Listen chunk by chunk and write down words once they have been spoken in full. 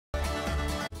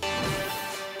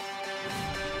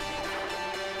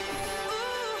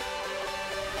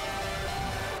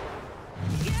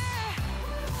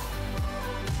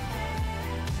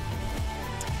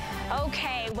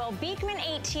Beekman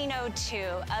 1802,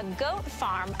 a goat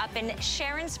farm up in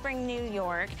Sharon Spring, New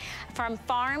York. From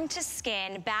farm to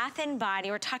skin, bath and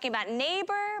body. We're talking about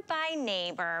neighbor by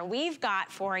neighbor. We've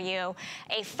got for you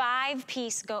a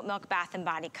 5-piece goat milk bath and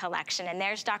body collection. And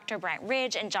there's Dr. Brent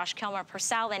Ridge and Josh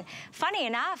Kilmer-Purcell. And funny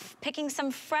enough, picking some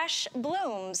fresh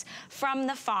blooms from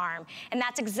the farm. And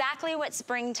that's exactly what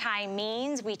springtime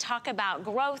means. We talk about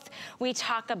growth. We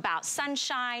talk about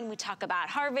sunshine. We talk about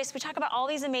harvest. We talk about all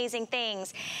these amazing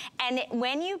things. And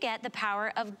when you get the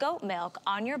power of goat milk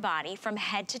on your body from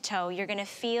head to toe, you're gonna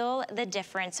feel the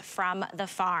difference from the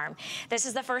farm. This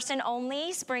is the first and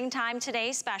only Springtime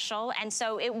Today special, and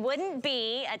so it wouldn't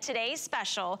be a Today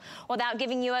special without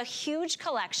giving you a huge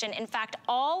collection. In fact,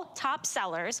 all top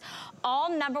sellers, all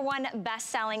 #1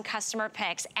 best-selling customer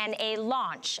picks, and a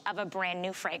launch of a brand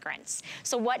new fragrance.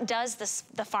 So what does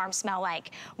the farm smell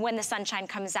like when the sunshine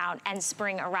comes out and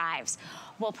spring arrives?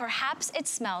 Well, perhaps it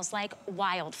smells like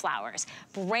wildflowers.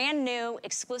 Brand new,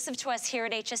 exclusive to us here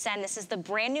at HSN. This is the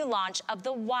brand new launch of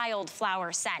the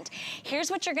wildflower scent. Here's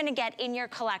what you're gonna get in your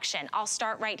collection. I'll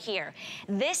start right here.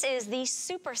 This is the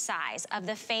super size of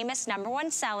the famous #1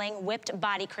 selling whipped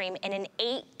body cream in an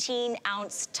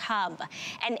 18-ounce tub.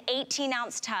 An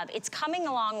 18-ounce tub. It's coming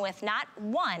along with not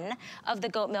 1 of the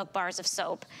goat milk bars of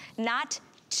soap, not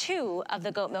 2 of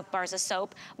the goat milk bars of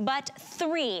soap, but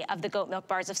 3 of the goat milk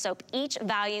bars of soap, each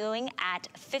valuing at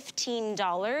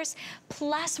 $15.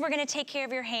 Plus, we're gonna take care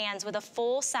of your hands with a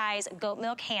full-size goat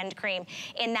milk hand cream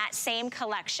in that same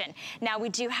collection. Now, we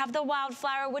do have the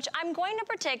wildflower, which I'm going to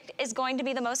predict is going to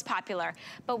be the most popular,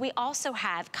 but we also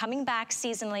have, coming back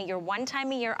seasonally, your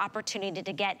one-time-a-year opportunity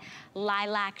to get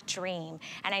Lilac Dream.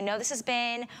 And I know this has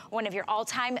been one of your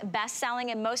all-time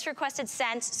best-selling and most requested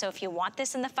scents, so if you want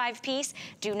this in the 5-piece,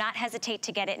 do not hesitate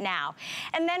to get it now.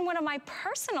 And then one of my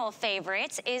personal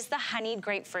favorites is the honeyed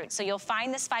grapefruit. So you'll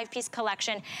find this 5-piece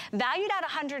collection valued at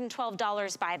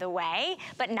 $112, by the way,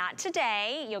 but not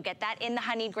today. You'll get that in the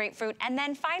honeyed grapefruit. And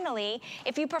then finally,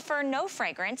 if you prefer no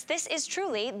fragrance, this is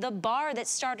truly the bar that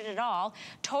started it all,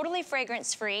 totally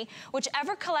fragrance-free.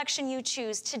 Whichever collection you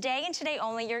choose, today and today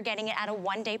only, you're getting it at a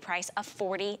 1-day price of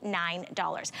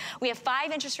 $49. We have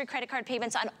 5 interest-free credit card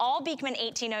payments on all Beekman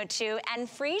 1802 and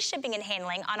free shipping and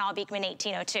handling on all Beekman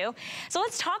 1802. So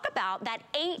let's talk about that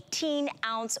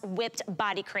 18-ounce whipped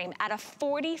body cream at a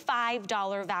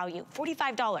 $45 value,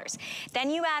 $45. Then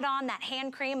you add on that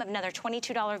hand cream of another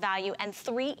 $22 value and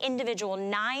 3 individual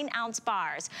 9-ounce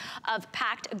bars of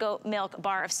packed goat milk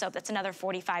bar of soap. That's another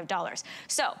 $45.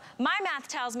 So my math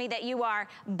tells me that you are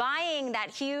buying that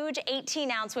huge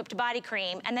 18-ounce whipped body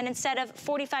cream, and then instead of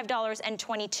 $45 and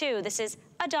 $22, this is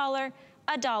 $1,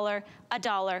 $1,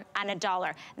 $1, and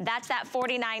 $1. That's that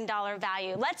 $49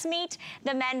 value. Let's meet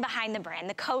the men behind the brand,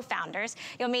 the co-founders.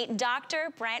 You'll meet Dr.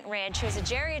 Brent Ridge, who's a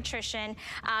geriatrician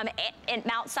in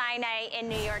Mount Sinai in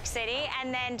New York City,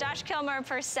 and then Josh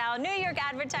Kilmer-Purcell, New York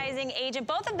advertising agent.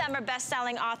 Both of them are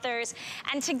best-selling authors,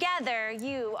 and together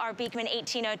you are Beekman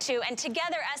 1802, and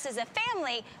together us as a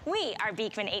family, we are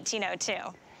Beekman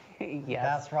 1802. Yes.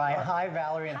 That's right. Hi,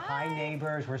 Valerie, and hi,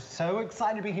 neighbors. We're so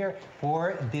excited to be here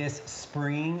for this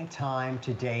Springtime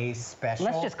Today special.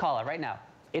 Let's just call it right now.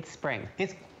 It's spring.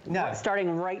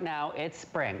 Starting right now, it's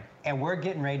spring. And we're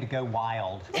getting ready to go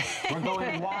wild. We're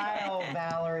going wild,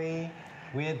 Valerie,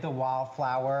 with the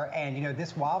wildflower. And you know,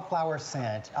 this wildflower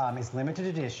scent is limited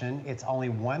edition. It's only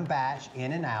 1 batch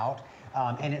in and out.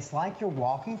 And it's like you're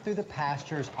walking through the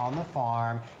pastures on the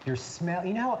farm. You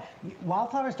know,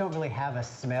 wildflowers don't really have a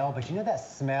smell, but you know that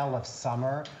smell of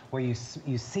summer where you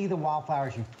see the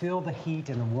wildflowers, you feel the heat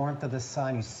and the warmth of the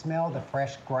sun, you smell the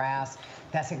fresh grass.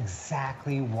 That's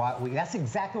exactly what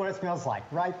it smells like,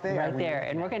 right there. Right there,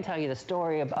 and we're gonna tell you the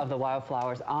story of the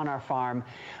wildflowers on our farm,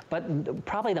 but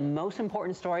probably the most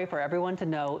important story for everyone to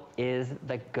know is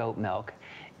the goat milk.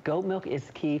 Goat milk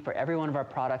is key for every one of our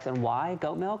products, and why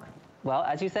goat milk? Well,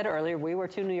 as you said earlier, we were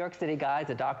 2 New York City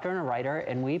guys, a doctor and a writer,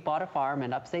 and we bought a farm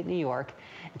in upstate New York,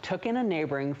 took in a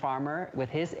neighboring farmer with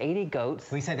his 80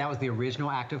 goats. We said that was the original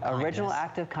act of kindness. Original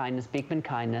act of kindness, Beekman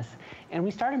kindness. And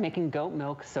we started making goat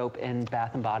milk soap and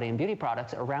bath and body and beauty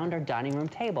products around our dining room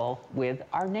table with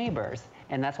our neighbors.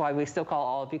 And that's why we still call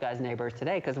all of you guys neighbors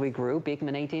today, because we grew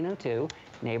Beekman 1802,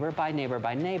 neighbor by neighbor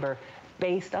by neighbor,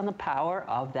 based on the power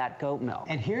of that goat milk.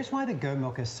 And here's why the goat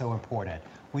milk is so important.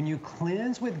 When you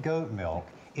cleanse with goat milk,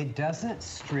 it doesn't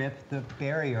strip the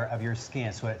barrier of your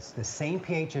skin. So it's the same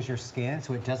pH as your skin,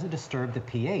 so it doesn't disturb the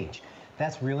pH.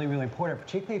 That's really, really important,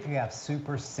 particularly if you have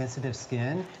super sensitive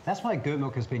skin. That's why goat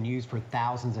milk has been used for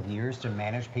thousands of years to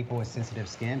manage people with sensitive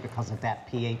skin because of that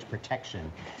pH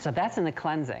protection. So that's in the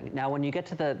cleansing. Now, when you get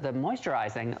to the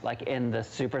moisturizing, like in the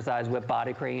supersized whipped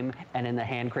body cream and in the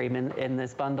hand cream in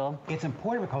this bundle? It's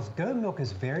important because goat milk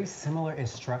is very similar in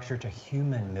structure to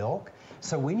human milk.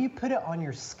 So when you put it on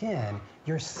your skin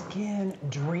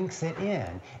drinks it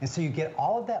in. And so you get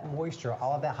all of that moisture,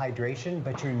 all of that hydration,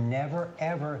 but you're never,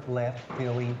 ever left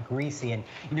feeling greasy. And,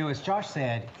 you know, as Josh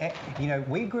said, you know,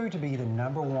 we grew to be the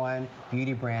 #1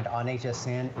 beauty brand on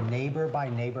HSN, neighbor by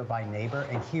neighbor by neighbor.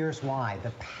 And here's why.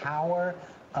 The power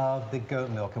of the goat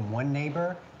milk. And one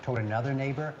neighbor told another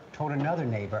neighbor, told another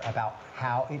neighbor about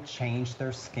how it changed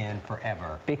their skin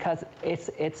forever. Because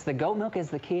it's the goat milk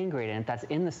is the key ingredient. That's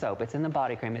in the soap, it's in the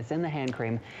body cream, it's in the hand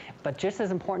cream. But just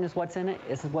as important as what's in it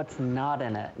is what's not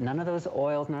in it. None of those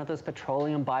oils, none of those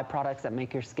petroleum byproducts that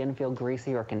make your skin feel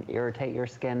greasy or can irritate your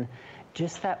skin.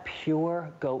 Just that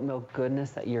pure goat milk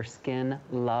goodness that your skin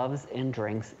loves and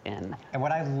drinks in. And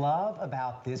what I love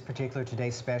about this particular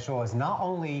today's special is not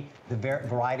only the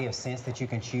variety of scents that you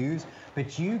can choose,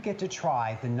 but you get to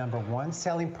try the #1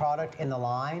 selling product in the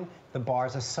line, the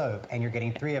bars of soap, and you're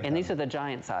getting 3 of them. And these are the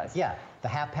giant size. Yeah, the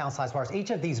half-pound size bars. Each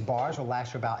of these bars will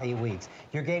last you about 8 weeks.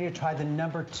 You're getting to try the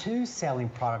 #2 selling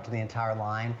product in the entire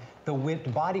line, the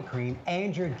whipped body cream,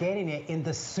 and you're getting it in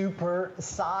the super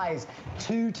size,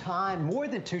 more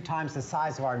than 2 times the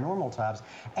size of our normal tubs,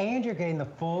 and you're getting the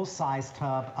full size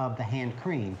tub of the hand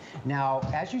cream. Now,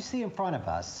 as you see in front of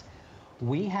us,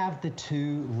 we have the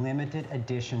 2 limited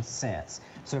edition scents.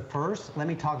 So first, let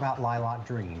me talk about Lilac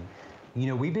Dream. You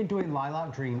know, we've been doing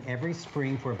Lilac Dream every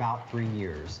spring for about 3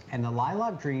 years. And the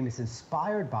Lilac Dream is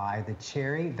inspired by the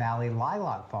Cherry Valley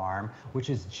Lilac Farm, which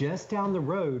is just down the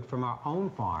road from our own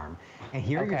farm. And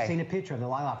here you're seeing a picture of the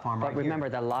Lilac Farm right here. But remember,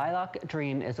 the Lilac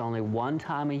Dream is only 1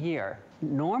 time a year.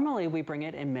 Normally, we bring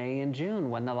it in May and June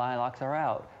when the lilacs are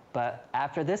out. But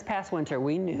after this past winter,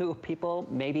 we knew people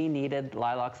maybe needed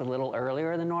lilacs a little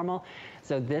earlier than normal.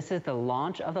 So this is the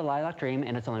launch of the Lilac Dream,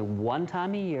 and it's only 1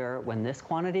 time a year. When this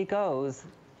quantity goes,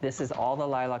 this is all the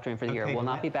Lilac Dream for the year. We'll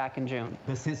not be back in June.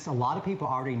 But since a lot of people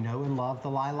already know and love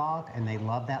the lilac, and they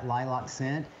love that lilac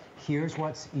scent, here's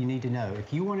what you need to know.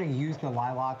 If you want to use the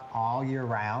lilac all year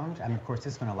round, and of course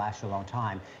this is going to last you a long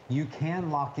time, you can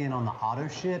lock in on the auto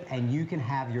ship and you can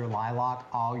have your lilac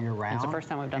all year round. It's the first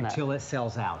time we've done that. Until it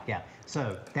sells out, yeah.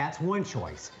 So that's one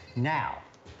choice. Now,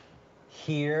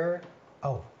 here,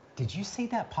 oh, did you see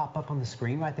that pop up on the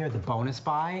screen right there, the bonus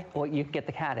buy? Well, you get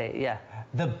the cat, yeah.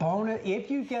 The bonus, if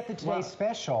you get the today's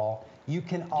special, you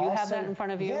can also... Do you have that in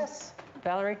front of you? Yes.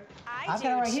 Valerie? I do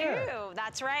right too. Here.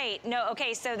 That's right. No,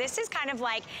 okay, so this is kind of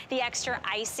like the extra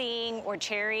icing or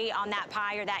cherry on that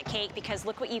pie or that cake, because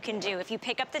look what you can do. If you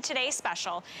pick up the today's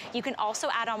special, you can also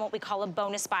add on what we call a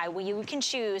bonus buy, where you can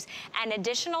choose an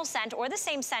additional scent or the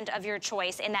same scent of your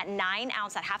choice in that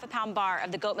 9-ounce, that half-a-pound bar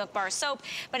of the goat milk bar soap,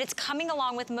 but it's coming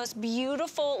along with the most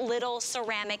beautiful little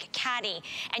ceramic caddy,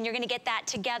 and you're gonna get that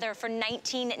together for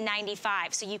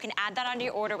 $19.95. So you can add that onto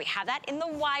your order. We have that in the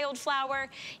wildflower,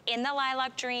 in the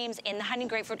Lilac Dreams, in the honey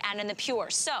grapefruit, and in the pure.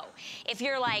 So if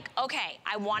you're like, okay,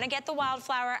 I want to get the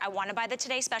wildflower, I want to buy the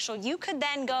Today Special, you could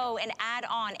then go and add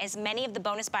on as many of the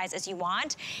bonus buys as you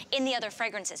want in the other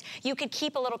fragrances. You could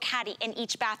keep a little caddy in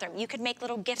each bathroom. You could make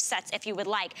little gift sets if you would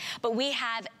like. But we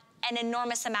have an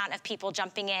enormous amount of people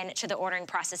jumping in to the ordering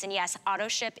process. And yes, auto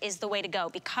ship is the way to go,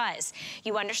 because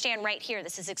you understand right here,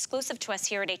 this is exclusive to us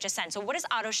here at HSN. So what does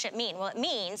auto ship mean? Well, it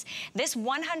means this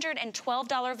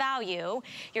 $112 value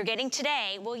you're getting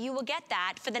today, well, you will get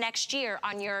that for the next year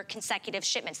on your consecutive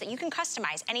shipments that you can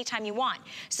customize anytime you want.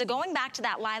 So going back to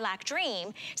that Lilac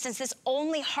Dream, since this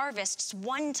only harvests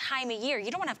 1 time a year,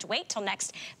 you don't want to have to wait till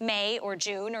next May or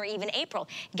June or even April.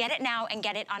 Get it now and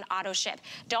get it on auto ship.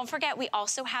 Don't forget, we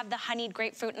also have the honeyed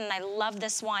grapefruit, and I love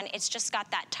this one. It's just got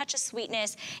that touch of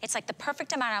sweetness. It's like the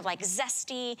perfect amount of like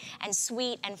zesty and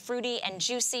sweet and fruity and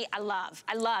juicy. I love.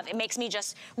 It makes me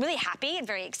just really happy and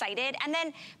very excited. And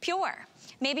then pure.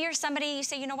 Maybe you're somebody, you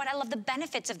say, you know what, I love the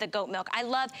benefits of the goat milk. I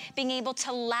love being able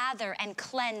to lather and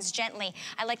cleanse gently.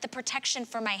 I like the protection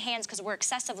for my hands because we're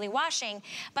excessively washing,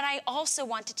 but I also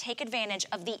want to take advantage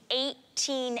of the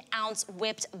 18-ounce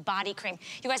whipped body cream.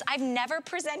 You guys, I've never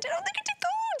presented, oh, look at the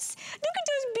goats. Look at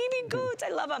those baby goats.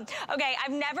 goats, I love them. Okay,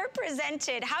 I've never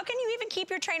presented, how can you even keep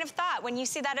your train of thought when you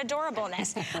see that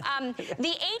adorableness?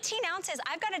 The 18 ounces,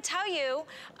 I've got to tell you,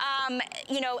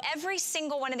 you know, every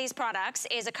single one of these products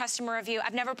is a customer review.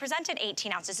 I've never presented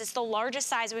 18 ounces. It's the largest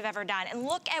size we've ever done. And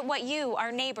look at what you,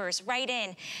 our neighbors, write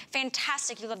in.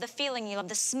 Fantastic, you love the feeling, you love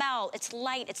the smell. It's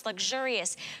light, it's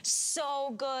luxurious,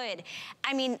 so good.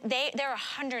 I mean, there are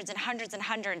hundreds and hundreds and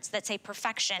hundreds that say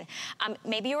perfection.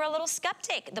 Maybe you're a little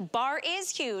skeptic. The bar is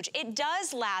huge. It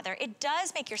does lather. It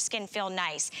does make your skin feel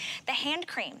nice. The hand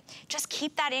cream, just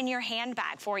keep that in your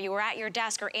handbag for you or at your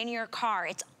desk or in your car.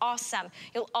 It's awesome.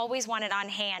 You'll always want it on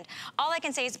hand. All I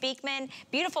can say is Beekman,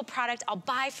 beautiful product. I'll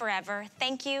buy forever.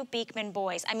 Thank you, Beekman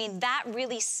boys. I mean, that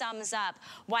really sums up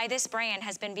why this brand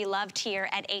has been beloved here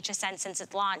at HSN since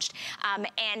it launched.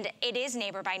 And it is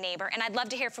neighbor by neighbor. And I'd love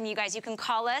to hear from you guys. You can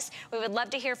call us. We would love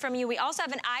to hear from you. We also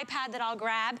have an iPad that I'll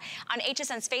grab on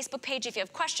HSN's Facebook page. If you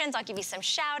have questions, I'll give you some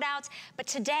shout outs. But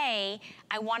today,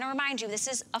 I want to remind you, this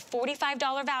is a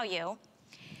 $45 value.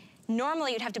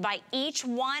 Normally, you'd have to buy each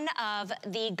one of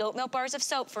the goat milk bars of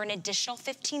soap for an additional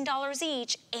 $15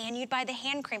 each, and you'd buy the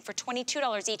hand cream for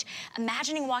 $22 each.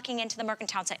 Imagining walking into the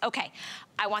mercantile and saying, okay,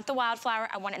 I want the wildflower,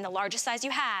 I want it in the largest size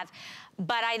you have,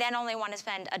 but I then only want to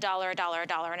spend $1, $1,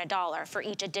 $1, and $1 for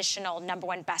each additional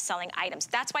 #1 best-selling items.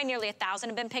 That's why nearly 1,000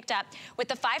 have been picked up. With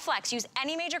the 5 Flex, use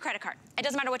any major credit card. It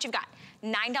doesn't matter what you've got.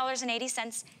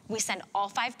 $9.80. We send all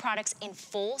 5 products in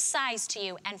full size to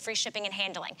you and free shipping and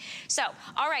handling. So,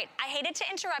 all right, I hated to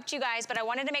interrupt you guys, but I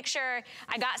wanted to make sure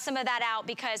I got some of that out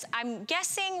because I'm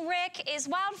guessing, Rick, is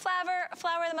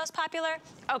wildflower the most popular?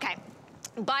 Okay.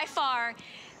 By far,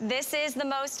 this is the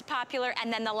most popular,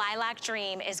 and then the Lilac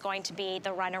Dream is going to be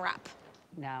the runner-up.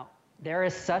 Now, there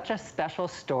is such a special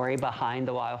story behind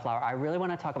the wildflower. I really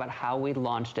want to talk about how we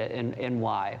launched it and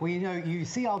why. Well, you know, you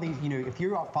see all these, you know, if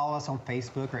you follow us on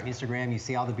Facebook or Instagram, you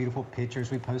see all the beautiful pictures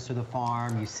we post to the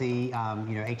farm. You see, you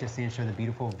know, HSN show the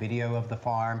beautiful video of the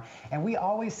farm. And we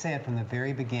always said from the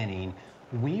very beginning,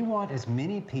 we want as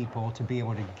many people to be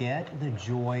able to get the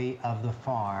joy of the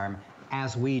farm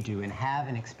as we do and have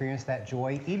and experience that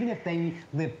joy. Even if they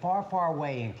live far, far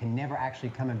away and can never actually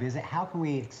come and visit, how can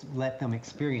we let them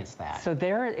experience that? So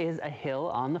there is a hill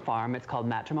on the farm. It's called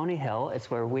Matrimony Hill.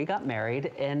 It's where we got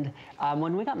married. And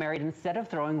when we got married, instead of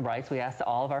throwing rice, we asked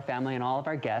all of our family and all of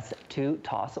our guests to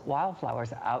toss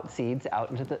wildflowers seeds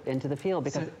out into the field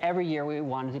because every year we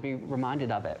wanted to be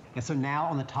reminded of it. And so now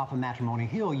on the top of Matrimony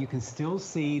Hill, you can still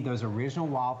see those original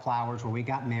wildflowers where we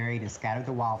got married and scattered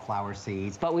the wildflower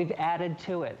seeds. But we've added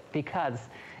to it because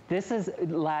this is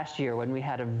last year when we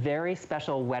had a very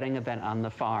special wedding event on the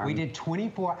farm. We did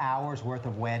 24 hours worth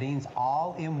of weddings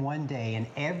all in one day, and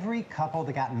every couple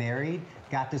that got married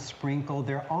got to sprinkle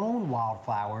their own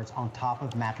wildflowers on top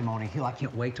of Matrimony Hill. I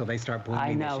can't wait till they start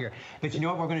blooming this year. But you know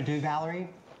what we're going to do, Valerie?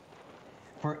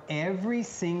 For every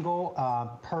single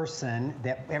person,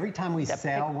 that every time we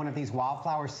sell one of these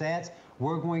wildflower sets,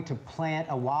 we're going to plant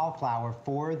a wildflower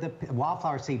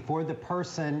seed for the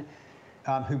person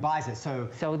who buys it. So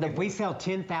if we sell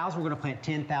 10,000, we're going to plant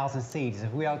 10,000 seeds.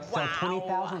 If we sell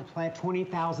 20,000, we'll plant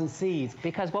 20,000 seeds.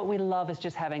 Because what we love is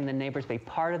just having the neighbors be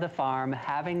part of the farm,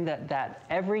 having that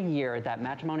every year, that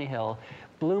Matrimony Hill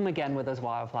bloom again with those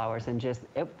wildflowers, and just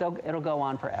it'll go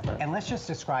on forever. And let's just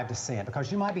describe the scent,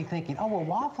 because you might be thinking, oh, well,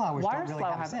 wildflowers don't really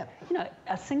have a scent. You know,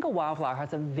 a single wildflower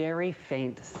has a very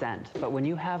faint scent, but when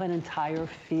you have an entire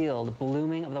field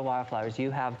blooming of the wildflowers,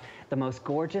 you have the most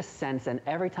gorgeous scents, and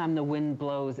every time the wind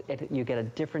blows, you get a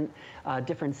different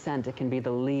scent. It can be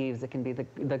the leaves, it can be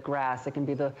the grass, it can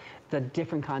be the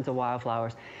different kinds of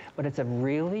wildflowers. But it's a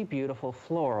really beautiful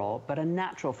floral, but a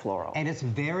natural floral. And it's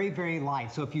very, very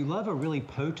light. So if you love a really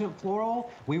potent floral,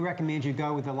 we recommend you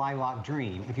go with the Lilac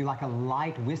Dream. If you like a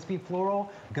light, wispy floral,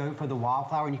 go for the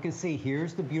wildflower. And you can see,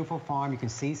 here's the beautiful farm. You can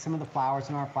see some of the flowers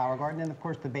in our flower garden, and of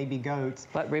course the baby goats.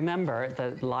 But remember,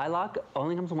 the lilac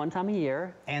only comes one time a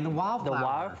year. And the wildflower. The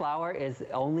wildflower is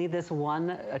only this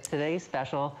one today's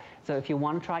special. So if you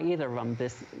want to try either of them,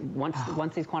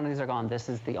 once these quantities are gone, this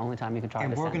is the only time you can try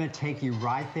this. And we're going to take you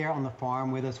right there on the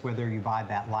farm with us, whether you buy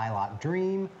that Lilac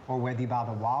Dream or whether you buy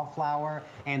the wildflower.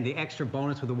 And the extra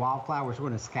bonus with the wildflowers, we're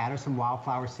going to scatter some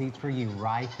wildflower seeds for you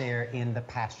right there in the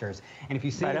pastures. And if you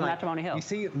see, you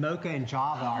see Mocha and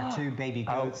Java, our 2 baby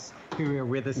goats who are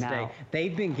with us today.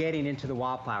 They've been getting into the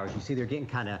wildflowers. You see, they're getting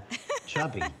kind of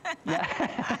chubby. Oh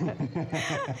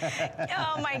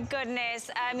my goodness.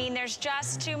 I mean, there's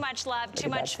just too much love, too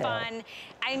much fun.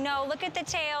 I know, look at the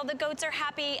tail, the goats are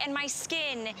happy, and my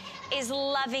skin is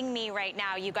loving me right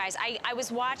now, you guys. I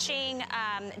was watching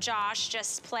Josh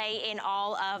just play in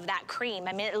all of that cream.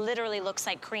 I mean, it literally looks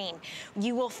like cream.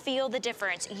 You will feel the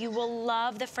difference. You will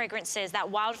love the fragrances. That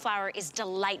wildflower is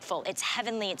delightful. It's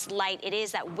heavenly, it's light. It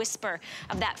is that whisper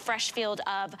of that fresh field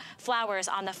of flowers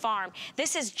on the farm.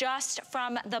 This is just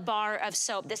from the bar of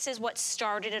soap. This is what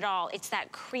started it all. It's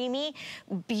that creamy,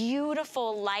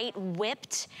 beautiful, light,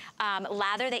 whipped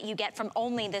lather that you get from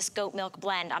only this goat milk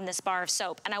blend on this bar of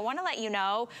soap. And I want to let you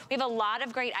know, we have a lot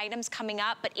of great items coming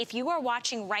up, but if you are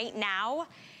watching right now,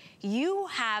 you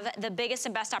have the biggest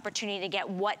and best opportunity to get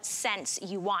what scents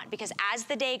you want, because as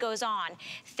the day goes on,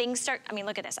 things start, I mean,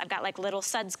 look at this, I've got like little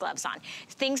suds gloves on.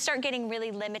 Things start getting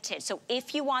really limited. So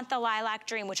if you want the Lilac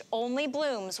Dream, which only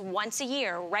blooms once a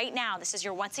year, right now, this is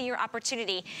your once a year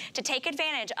opportunity to take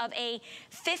advantage of a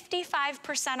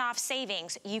 55% off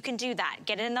savings. You can do that.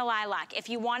 Get it in the lilac. If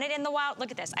you want it in the wild, look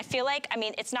at this. I feel like, I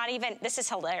mean, it's not even, this is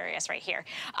hilarious right here.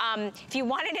 If you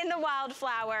want it in the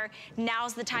wildflower,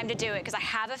 now's the time to do it, because I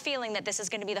have a feeling that this is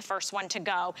going to be the first one to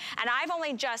go. And I've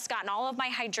only just gotten all of my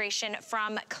hydration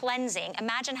from cleansing.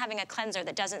 Imagine having a cleanser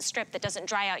that doesn't strip, that doesn't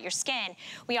dry out your skin.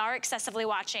 We are excessively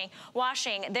washing.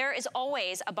 There is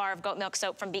always a bar of goat milk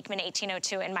soap from Beekman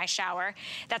 1802 in my shower.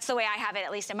 That's the way I have it,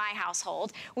 at least in my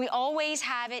household. We always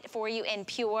have it for you in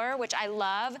Pure, which I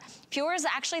love. Pure is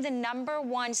actually the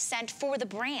 #1 scent for the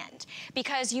brand,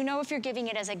 because you know, if you're giving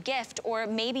it as a gift, or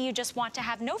maybe you just want to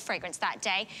have no fragrance that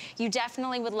day, you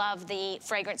definitely would love the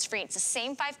fragrance free. It's the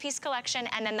same 5-piece collection,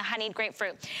 and then the honeyed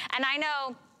grapefruit. And I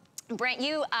know, Brent,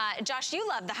 Josh, you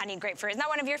love the honeyed grapefruit. Isn't that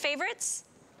one of your favorites?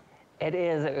 It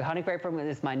is. Honey grapefruit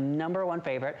is my #1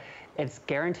 favorite. It's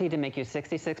guaranteed to make you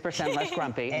 66% less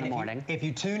grumpy in the morning. If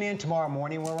you tune in tomorrow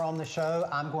morning when we're on the show,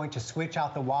 I'm going to switch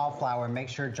out the wildflower and make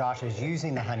sure Josh is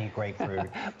using the honey grapefruit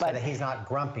so that he's not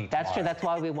grumpy tomorrow. That's true. That's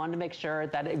why we wanted to make sure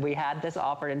that we had this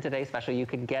offered in today's special. You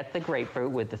can get the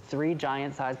grapefruit with the 3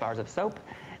 giant size bars of soap,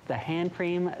 the hand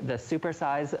cream, the super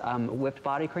size whipped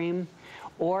body cream,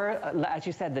 or as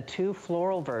you said, the 2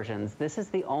 floral versions. This is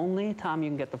the only time you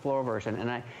can get the floral version.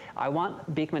 And I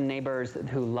want Beekman neighbors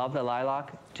who love the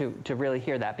lilac to really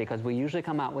hear that, because we usually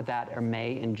come out with that in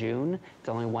May and June. It's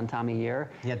only one time a year.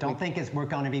 Yeah, don't think we're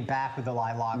going to be back with the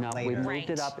lilac later. We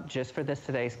moved it up just for this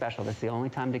today's special. That's the only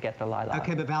time to get the lilac.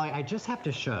 Okay, but Valerie, I just have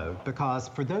to show, because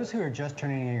for those who are just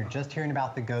tuning in, you're just hearing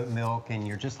about the goat milk, and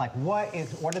you're just like, what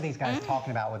are these guys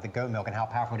talking about with the goat milk and how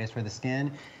powerful it is for the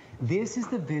skin? This is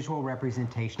the visual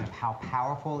representation of how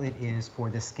powerful it is for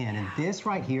the skin. And this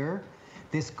right here,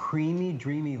 this creamy,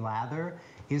 dreamy lather,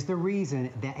 is the reason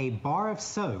that a bar of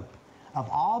soap, of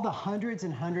all the hundreds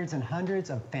and hundreds and hundreds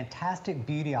of fantastic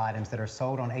beauty items that are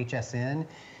sold on HSN,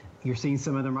 you're seeing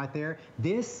some of them right there,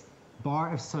 this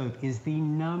bar of soap is the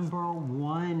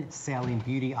 #1 selling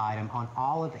beauty item on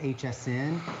all of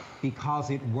HSN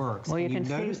because it works. Well, you can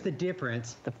notice the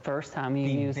difference the first time you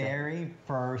use it. The very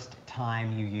first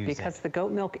time you use it. Because the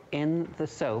goat milk in the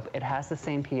soap, it has the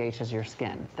same pH as your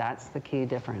skin. That's the key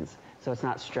difference. So it's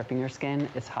not stripping your skin,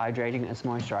 it's hydrating, it's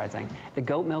moisturizing. The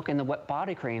goat milk in the wet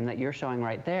body cream that you're showing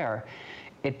right there,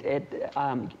 it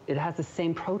has the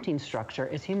same protein structure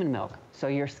as human milk. So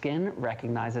your skin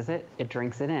recognizes it, it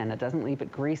drinks it in. It doesn't leave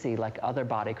it greasy like other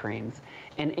body creams.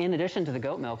 And in addition to the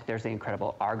goat milk, there's the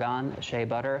incredible argan, shea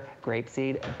butter,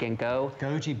 grapeseed, ginkgo,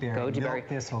 goji berry, milk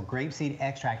thistle, grapeseed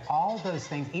extract, all those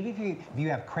things. Even if you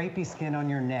have crepey skin on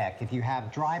your neck, if you have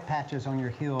dry patches on your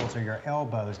heels or your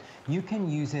elbows, you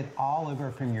can use it all over,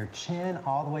 from your chin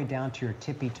all the way down to your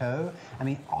tippy toe. I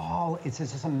mean, it's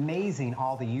just amazing,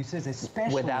 all the uses,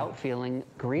 especially without feeling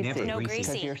greasy. No greasy,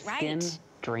 because your skin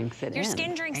drinks it in. Your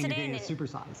skin drinks it in. And super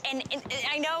size. And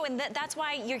I know, and that's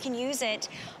why you can use it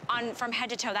from head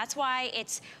to toe. That's why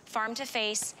it's farm to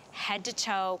face, head to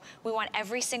toe. We want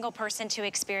every single person to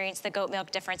experience the goat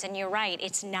milk difference. And you're right,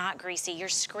 it's not greasy. Your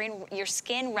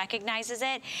skin recognizes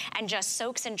it and just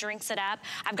soaks and drinks it up.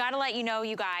 I've got to let you know,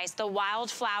 you guys, the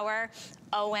wildflower,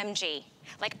 OMG.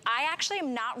 Like, I actually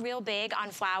am not real big on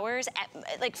flowers.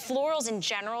 Like, florals in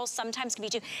general sometimes can be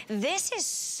too. This is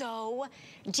so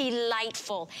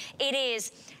delightful. It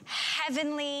is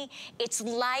heavenly, it's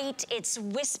light, it's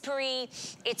whispery,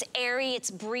 it's airy, it's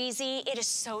breezy. It is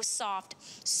so soft,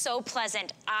 so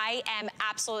pleasant. I am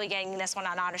absolutely getting this one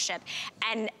on auto ship.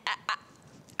 And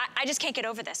I just can't get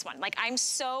over this one. Like, I'm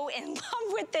so in love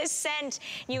with this scent.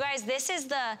 You guys, this is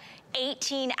the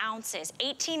 18 ounces,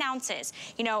 18 ounces.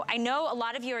 You know, I know a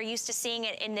lot of you are used to seeing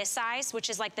it in this size, which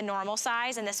is like the normal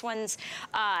size, and this one's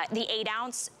the 8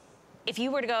 ounce. if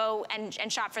you were to go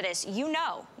and shop for this, you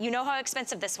know how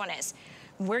expensive this one is.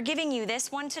 We're giving you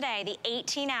this one today, the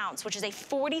 18 ounce, which is a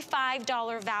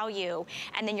 $45 value,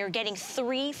 and then you're getting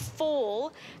 3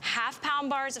 full half-pound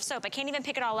bars of soap. I can't even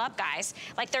pick it all up, guys.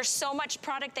 Like, there's so much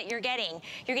product that you're getting.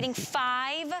 You're getting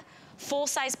 5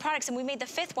 full-size products, and we made the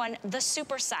 5th one the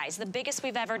super size, the biggest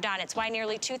we've ever done. It's why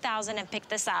nearly 2,000 have picked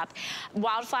this up.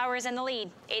 Wildflower is in the lead.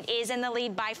 It is in the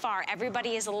lead by far.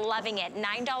 Everybody is loving it.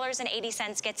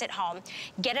 $9.80 gets it home.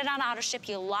 Get it on auto ship.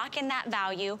 You lock in that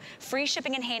value. Free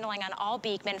shipping and handling on all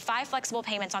Beekman. 5 flexible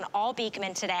payments on all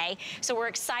Beekman today. So we're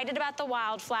excited about the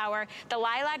Wildflower. The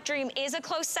Lilac Dream is a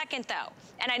close second, though,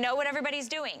 and I know what everybody's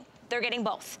doing. They're getting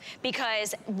both,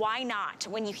 because why not?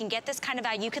 When you can get this kind of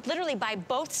value, you could literally buy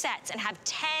both sets and have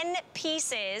 10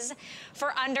 pieces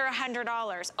for under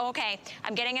 $100. Okay,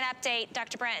 I'm getting an update,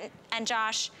 Dr. Brent and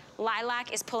Josh.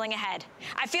 Lilac is pulling ahead.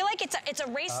 I feel like it's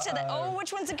a race to the,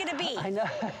 which one's it gonna be? I know.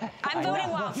 I'm voting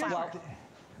Wildflower.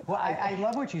 Well, I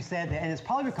love what you said, and it's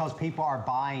probably because people are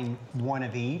buying one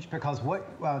of each, because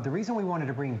the reason we wanted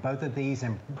to bring both of these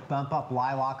and bump up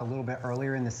Lilac a little bit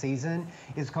earlier in the season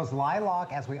is because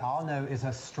Lilac, as we all know, is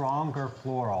a stronger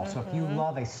floral. So if you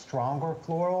love a stronger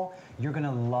floral, you're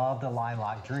gonna love the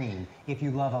Lilac Dream. If you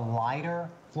love a lighter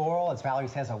floral, as Valerie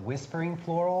says, a whispering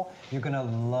floral, you're gonna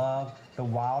love the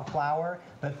Wildflower,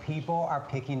 but people are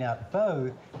picking up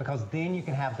both because then you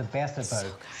can have the best of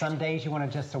both. Some days you want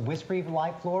just a whispery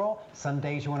light floral, some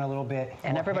days you want a little bit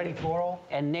more floral.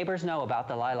 And neighbors know about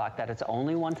the lilac, that it's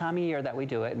only one time a year that we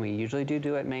do it, and we usually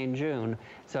do it May and June.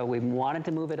 So we wanted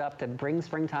to move it up to bring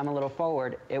springtime a little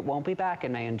forward. It won't be back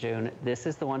in May and June. This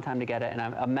is the one time to get it, and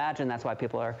I imagine that's why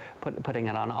people are putting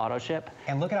it on auto ship.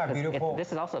 And look at our beautiful...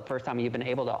 This is also the first time you've been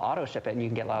able to auto ship it, and you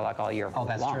can get lilac all year long. Oh,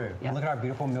 that's true. Yeah. And look at our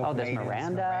beautiful milk maidens,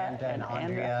 Miranda and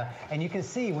Andrea. And you can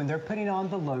see when they're putting on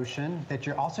the lotion that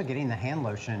you're also getting the hand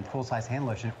lotion, full-size hand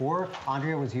lotion, or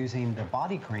Andrea was using the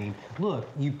body cream. Look,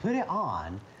 you put it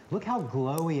on, look how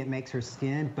glowy it makes her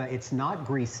skin, but it's not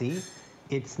greasy.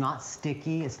 It's not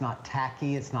sticky, it's not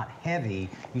tacky, it's not heavy.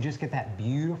 You just get that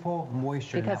beautiful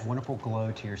moisture and that wonderful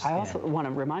glow to your skin. I also want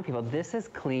to remind people, this is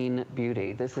clean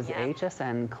beauty. This is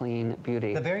HSN clean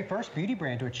beauty. The very first beauty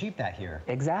brand to achieve that here.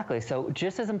 Exactly. So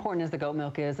just as important as the goat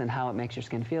milk is and how it makes your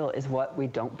skin feel is what we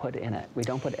don't put in it. We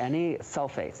don't put any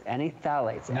sulfates, any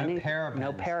phthalates,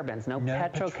 no parabens, no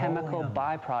petrochemical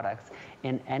byproducts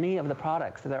in any of the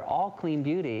products. So they're all clean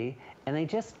beauty, and they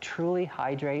just truly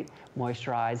hydrate,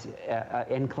 moisturize,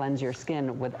 and cleanse your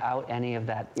skin without any of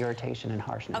that irritation and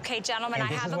harshness. Okay, gentlemen, I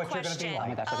have a question. Oh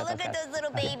my gosh, look at those little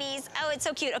babies. Oh, it's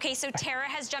so cute. Okay, so Tara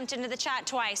has jumped into the chat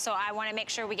twice, so I want to make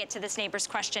sure we get to this neighbor's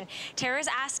question. Tara's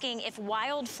asking if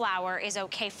Wildflower is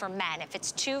okay for men, if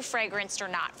it's too fragranced or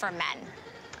not for men.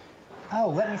 Oh,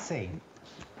 let me see.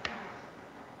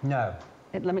 No.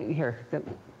 Let me hear.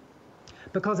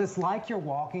 Because it's like you're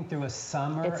walking through a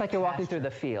summer It's like you're walking through the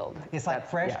field. It's like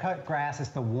fresh cut grass. It's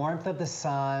the warmth of the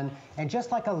sun. And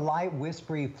just like a light,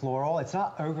 whispery floral, it's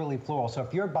not overly floral. So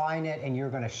if you're buying it and you're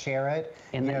going to share it.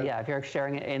 If you're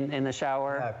sharing it in the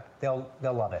shower. They'll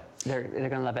love it. They're going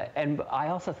to love it. And I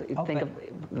also think of,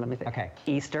 let me think. Okay.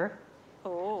 Easter.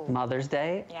 Mother's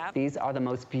Day. Yep. These are the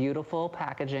most beautiful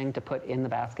packaging to put in the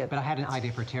basket. But I had an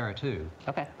idea for Tara, too.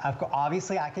 Okay.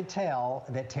 Obviously, I could tell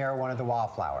that Tara wanted the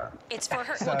Wildflower. It's for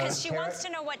her, because she wants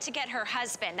to know what to get her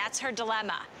husband. That's her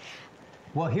dilemma.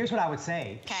 Well, here's what I would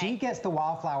say. Okay. She gets the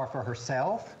Wildflower for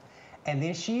herself, and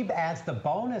then she adds the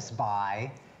bonus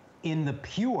buy in the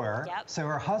pure, so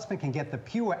her husband can get the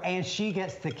pure, and she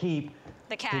gets to keep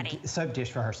the caddy. The soap dish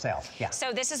for herself,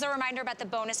 So this is a reminder about the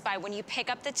bonus buy. When you pick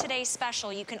up the Today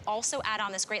Special, you can also add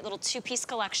on this great little 2-piece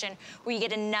collection where you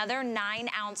get another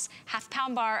 9-ounce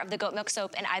half-pound bar of the goat milk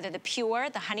soap in either the pure,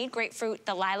 the honeyed grapefruit,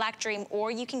 the lilac dream,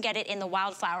 or you can get it in the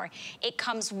Wildflower. It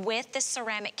comes with this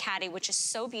ceramic caddy, which is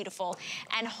so beautiful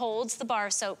and holds the bar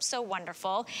of soap so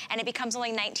wonderful, and it becomes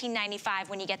only $19.95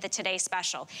 when you get the Today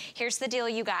Special. Here's the deal,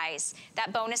 you guys.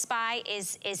 That bonus buy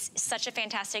is such a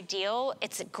fantastic deal.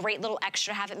 It's a great little extra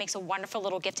to have. It makes a wonderful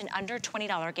little gift, an under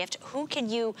 $20 gift. Who can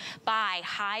you buy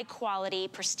high quality,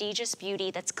 prestigious beauty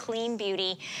that's clean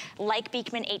beauty like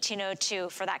Beekman 1802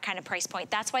 for that kind of price point?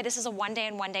 That's why this is a one-day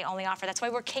and one-day only offer. That's why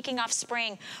we're kicking off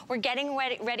spring. We're getting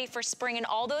ready for spring and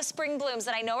all those spring blooms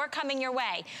that I know are coming your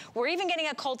way. We're even getting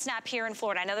a cold snap here in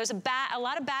Florida. I know there's a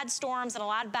lot of bad storms and a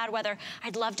lot of bad weather.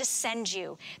 I'd love to send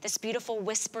you this beautiful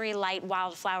whispery light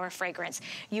Wildflower fragrance.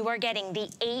 You are getting the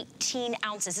 18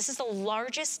 ounces. This is the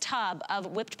largest tub of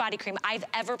whipped body cream I've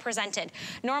ever presented.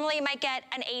 Normally you might get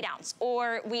an 8-ounce,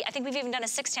 or I think we've even done a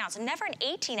 16-ounce, never an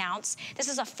 18-ounce. This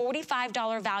is a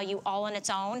 $45 value all on its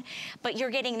own, but you're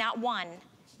getting not one,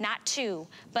 not 2,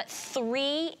 but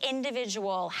 3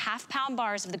 individual half-pound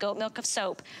bars of the goat milk of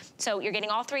soap. So you're getting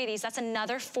all 3 of these. That's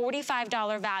another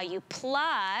 $45 value,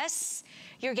 plus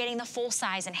you're getting the full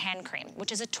size and hand cream,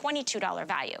 which is a $22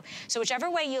 value. So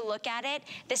whichever way you look at it,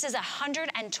 this is a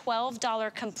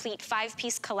 $112 complete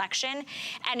 5-piece collection,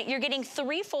 and you're getting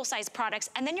 3 full-size products,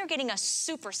 and then you're getting a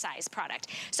super-size product.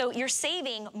 So you're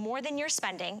saving more than you're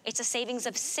spending. It's a savings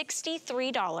of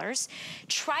 $63.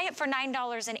 Try it for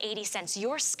 $9.80.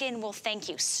 Your skin will thank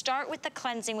you. Start with the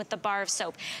cleansing with the bar of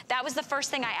soap. That was the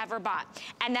first thing I ever bought,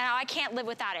 and now I can't live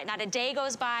without it. Not a day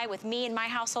goes by with me and my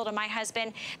household and my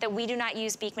husband that we do not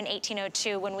use Beekman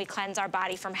 1802 when we cleanse our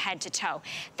body from head to toe.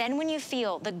 Then when you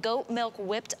feel the goat milk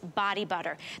whipped body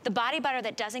butter, the body butter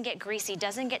that doesn't get greasy,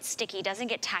 doesn't get sticky, doesn't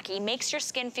get tacky, makes your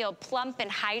skin feel plump and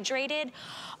hydrated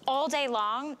all day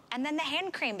long. And then the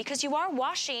hand cream, because you are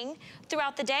washing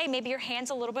throughout the day, maybe your hands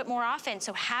a little bit more often,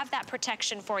 so have that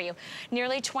protection for you.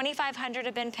 Nearly 2,500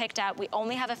 have been picked up. We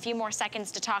only have a few more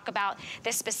seconds to talk about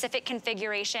this specific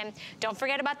configuration. Don't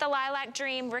forget about the Lilac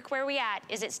Dream. Rick, where are we at?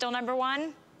 Is it still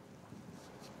 #1?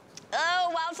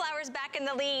 Oh, Wildflower's back in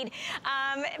the lead.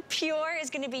 Pure is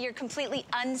going to be your completely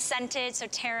unscented. So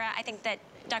Tara, I think that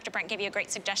Dr. Brent gave you a great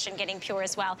suggestion, getting Pure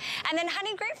as well. And then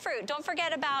honey grapefruit. Don't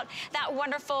forget about that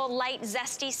wonderful, light,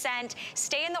 zesty scent.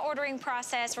 Stay in the ordering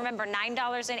process. Remember,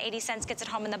 $9.80 gets it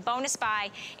home. And the bonus buy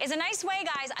is a nice way,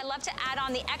 guys. I love to add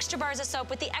on the extra bars of soap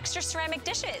with the extra ceramic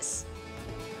dishes.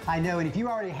 I know, and if you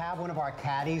already have one of our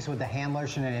caddies with the hand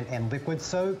lotion and liquid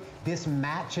soap, this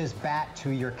matches back to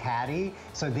your caddy,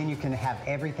 so then you can have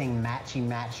everything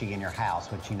matchy-matchy in your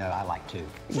house, which you know I like too.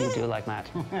 You do like match.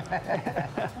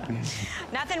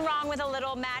 Nothing wrong with a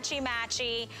little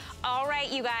matchy-matchy. All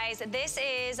right, you guys, this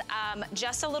is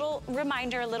just a little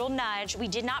reminder, a little nudge. We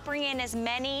did not bring in as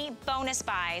many bonus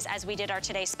buys as we did our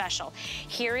today's special.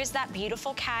 Here is that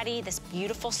beautiful caddy, this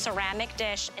beautiful ceramic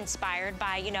dish inspired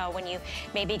by, you know, when you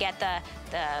maybe get the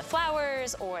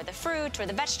flowers or the fruit or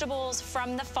the vegetables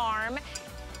from the farm.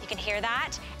 You can hear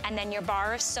that. And then your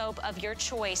bar of soap of your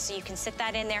choice. So you can sit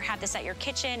that in there, have this at your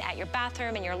kitchen, at your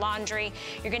bathroom, in your laundry.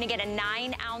 You're gonna get a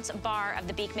 9-ounce bar of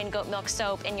the Beekman goat milk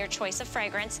soap in your choice of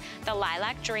fragrance, the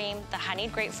Lilac Dream, the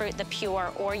honeyed grapefruit, the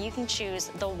Pure, or you can choose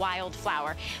the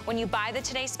Wildflower. When you buy the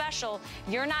Today Special,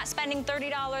 you're not spending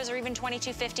 $30 or even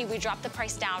 $22.50. We dropped the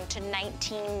price down to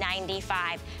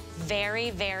 $19.95. Very,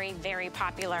 very, very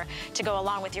popular to go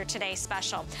along with your Today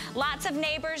Special. Lots of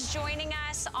neighbors joining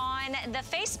us on the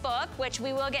Facebook, which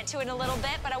we will get to in a little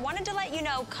bit, but I wanted to let you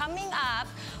know, coming up,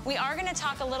 we are gonna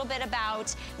talk a little bit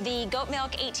about the Goat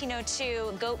Milk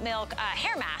 1802 Goat Milk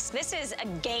hair mask. This is a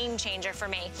game changer for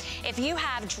me. If you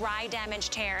have dry,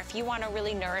 damaged hair, if you wanna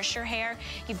really nourish your hair,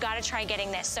 you've gotta try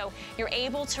getting this. So you're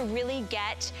able to really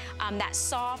get that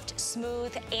soft,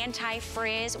 smooth,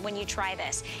 anti-frizz when you try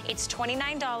this. It's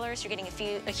 $29. You're getting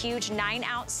a huge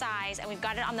 9-ounce size, and we've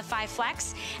got it on the 5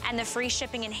 Flex and the free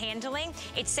shipping and handling.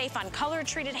 It's safe on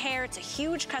color-treated hair. It's a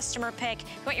huge customer pick.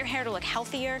 You want your hair to look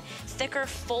healthier, thicker,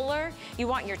 fuller. You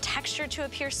want your texture to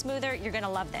appear smoother. You're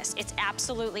gonna love this. It's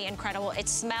absolutely incredible. It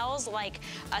smells like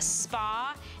a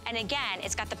spa, and again,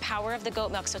 it's got the power of the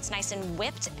goat milk, so it's nice and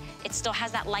whipped. It still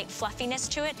has that light fluffiness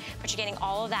to it, but you're getting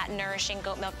all of that nourishing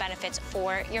goat milk benefits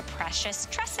for your precious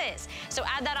tresses. So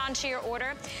add that onto your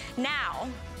order. Now,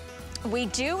 we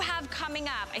do have coming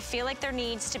up, I feel like there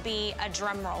needs to be a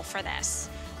drum roll for this.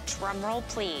 Drum roll,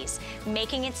 please.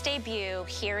 Making its debut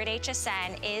here at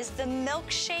HSN is the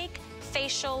Milkshake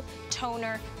Facial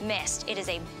Toner Mist. It is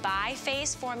a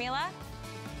bi-phase formula.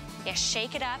 You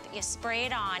shake it up, you spray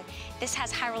it on. This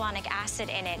has hyaluronic acid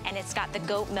in it, and it's got the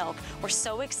goat milk. We're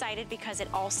so excited because it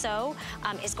also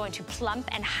is going to plump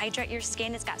and hydrate your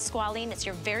skin. It's got squalene. It's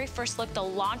your very first look. The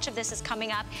launch of this is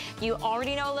coming up. You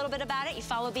already know a little bit about it. You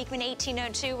follow Beekman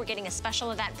 1802. We're getting a special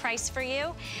event price for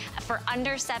you for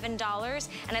under $7.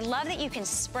 And I love that you can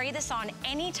spray this on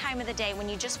any time of the day when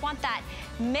you just want that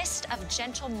mist of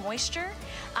gentle moisture.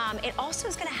 It also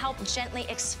is gonna help gently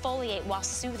exfoliate while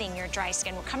soothing your dry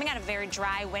skin. We're coming out of a very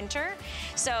dry winter.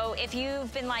 So if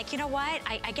you've been like, you know what,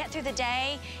 I get through the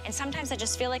day and sometimes I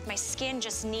just feel like my skin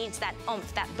just needs that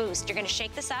oomph, that boost. You're gonna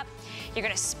shake this up, you're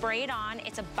gonna spray it on.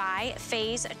 It's a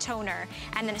bi-phase toner.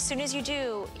 And then as soon as you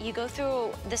do, you go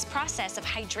through this process of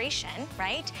hydration,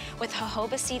 right? With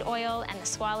jojoba seed oil and the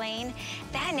squalane.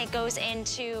 Then it goes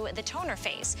into the toner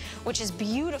phase, which is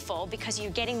beautiful because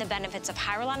you're getting the benefits of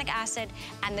hyaluronic acid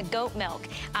and the goat milk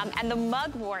and the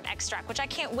mugwort extract, which I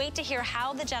can't wait to hear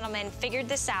how the gentleman figured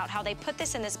this out, how they put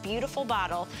this in this beautiful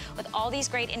bottle with all these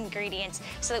great ingredients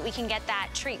so that we can get that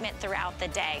treatment throughout the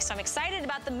day. So I'm excited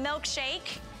about the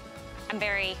milkshake. I'm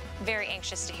very, very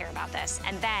anxious to hear about this.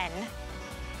 And then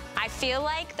I feel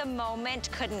like the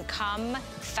moment couldn't come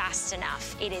fast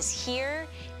enough. It is here.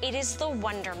 It is the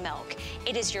Wonder Milk.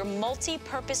 It is your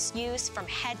multi-purpose use from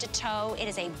head to toe. It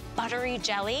is a buttery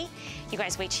jelly. You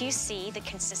guys, wait till you see the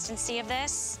consistency of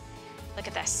this. Look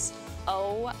at this.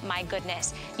 Oh my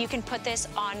goodness. You can put this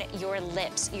on your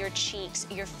lips, your cheeks,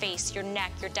 your face, your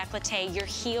neck, your décolleté, your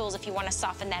heels if you want to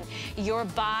soften them, your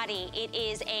body. It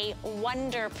is a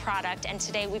wonder product, and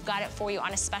today we've got it for you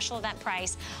on a special event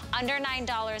price. Under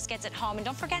 $9 gets it home, and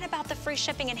don't forget about the free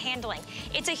shipping and handling.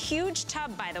 It's a huge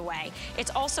tub, by the way. It's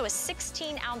also a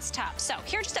 16-ounce tub. So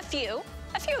here's just a few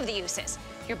of the uses.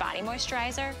 Your body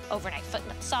moisturizer, overnight foot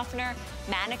softener,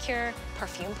 manicure,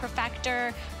 perfume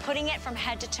perfector, putting it from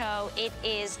head to toe. It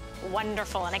is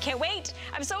wonderful, and I can't wait.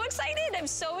 I'm so excited. I'm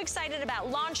so excited about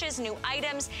launches, new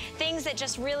items, things that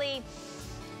just really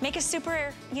make us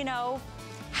super, you know,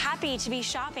 happy to be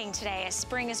shopping today as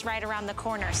spring is right around the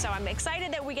corner. So I'm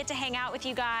excited that we get to hang out with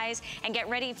you guys and get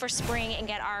ready for spring and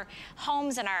get our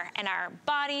homes and our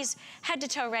bodies head to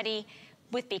toe ready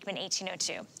with Beekman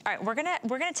 1802. All right, we're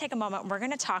gonna take a moment. We're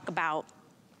gonna talk about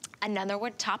another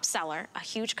top seller, a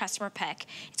huge customer pick.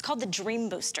 It's called the Dream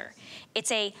Booster.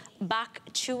 It's a bok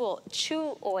chool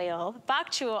oil,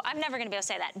 I'm never gonna be able to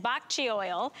say that, bok chool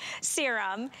oil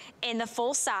serum in the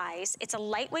full size. It's a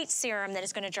lightweight serum that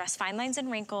is gonna address fine lines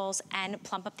and wrinkles and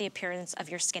plump up the appearance of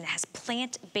your skin. It has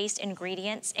plant-based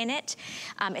ingredients in it.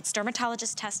 It's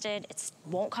dermatologist tested. It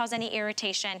won't cause any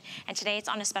irritation. And today it's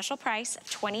on a special price,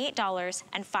 $28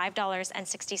 and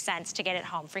 $5.60 to get it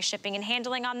home. Free shipping and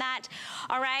handling on that.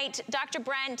 All right. Dr.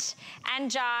 Brent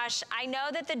and Josh, I know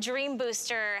that the Dream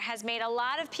Booster has made a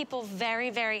lot of people very,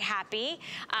 very happy.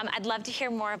 I'd love to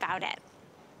hear more about it.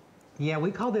 Yeah,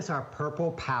 we call this our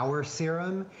Purple Power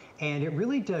Serum, and it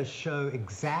really does show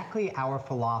exactly our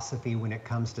philosophy when it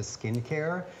comes to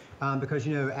skincare. Because,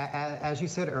 you know, as you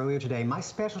said earlier today, my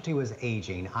specialty was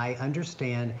aging. I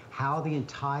understand how the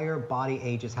entire body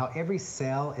ages, how every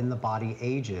cell in the body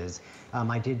ages.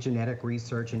 I did genetic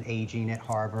research in aging at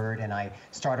Harvard, and I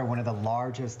started one of the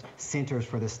largest centers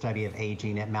for the study of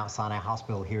aging at Mount Sinai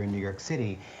Hospital here in New York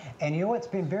City. And you know what's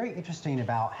been very interesting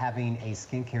about having a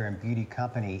skincare and beauty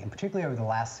company, and particularly over the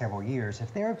last several years,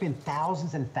 if there have been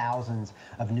thousands and thousands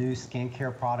of new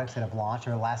skincare products that have launched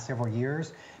over the last several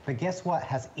years, but guess what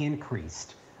has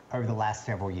increased over the last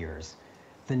several years?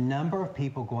 The number of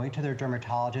people going to their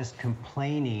dermatologist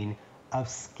complaining of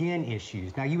skin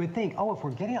issues. Now you would think, oh, if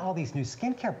we're getting all these new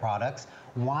skincare products,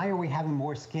 why are we having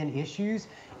more skin issues?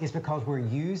 It's because we're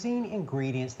using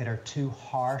ingredients that are too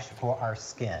harsh for our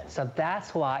skin. So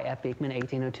that's why at Beekman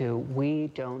 1802, we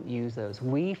don't use those.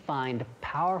 We find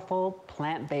powerful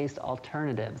plant-based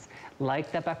alternatives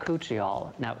like the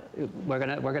bakuchiol. Now, we're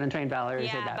gonna train Valerie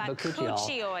to say that.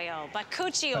 Bakuchi oil.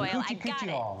 Bakuchi oil, I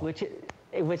got it.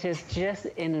 Which is just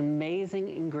an amazing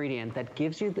ingredient that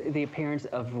gives you the appearance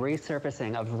of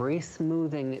resurfacing, of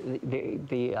re-smoothing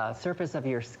the surface of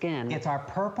your skin. It's our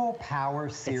Purple Power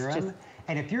Serum.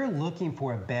 And if you're looking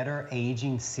for a better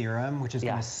aging serum, which is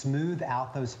going to smooth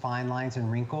out those fine lines and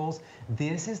wrinkles,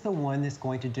 this is the one that's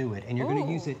going to do it. And you're going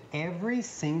to use it every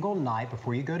single night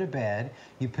before you go to bed.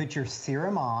 You put your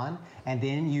serum on, and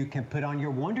then you can put on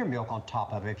your Wonder Milk on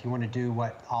top of it if you want to do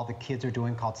what all the kids are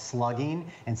doing called slugging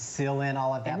and seal in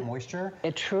all of that moisture.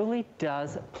 It truly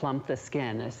does plump the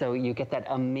skin. So you get that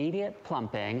immediate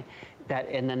plumping,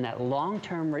 and then that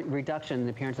long-term reduction in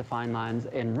the appearance of fine lines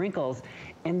and wrinkles,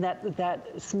 and that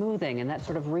smoothing and that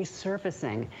sort of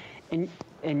resurfacing.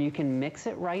 And you can mix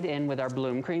it right in with our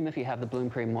Bloom Cream if you have the Bloom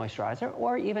Cream moisturizer,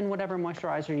 or even whatever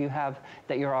moisturizer you have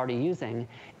that you're already using.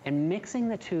 And mixing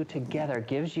the two together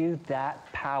gives you that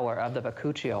power of the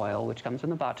bakuchi oil, which comes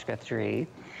from the botchka tree,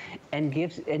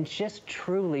 and just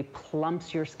truly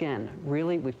plumps your skin.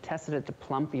 Really, we've tested it to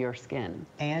plump your skin.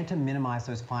 And to minimize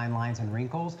those fine lines and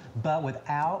wrinkles, but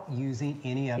without using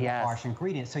any of the harsh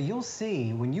ingredients. So you'll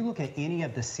see, when you look at any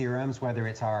of the serums, whether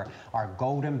it's our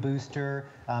Golden Booster,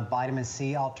 vitamin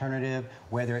C alternative,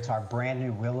 whether it's our brand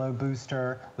new Willow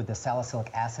Booster with the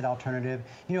salicylic acid alternative,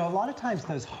 you know, a lot of times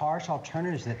those harsh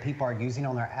alternatives that people are using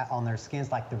on their skins,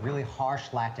 like the really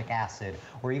harsh lactic acid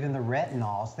or even the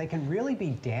retinols, they can really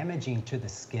be damaging to the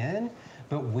skin,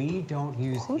 but we don't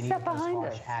use any of those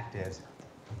harsh actives.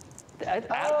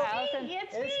 Allison,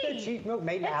 it's the Cheat Milk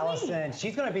Maiden, Allison.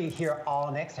 She's going to be here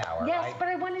all next hour. Yes, right? but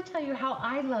I want to tell you how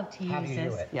I love to use How do you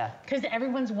do it? Yeah. Because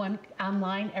everyone's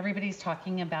online, everybody's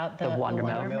talking about the Wonder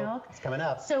Milk. It's coming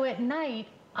up. So at night,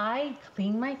 I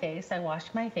clean my face, I wash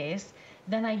my face,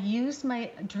 then I use my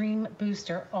Dream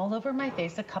Booster all over my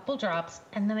face, a couple drops,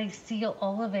 and then I seal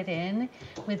all of it in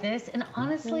with this. And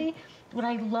honestly, what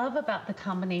I love about the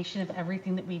combination of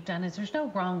everything that we've done is there's no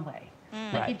wrong way.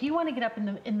 Like if you want to get up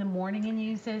in the morning and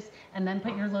use this and then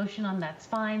put your lotion on, that's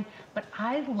fine. But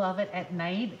I love it at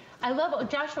night. I love,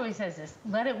 Josh always says this,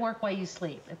 let it work while you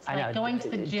sleep. It's like going to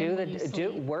the gym when you sleep.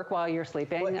 Do work while you're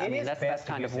sleeping. Well, I mean, that's the best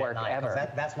kind of work ever.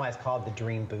 That's why it's called the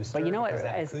Dream Booster. But you know what? Because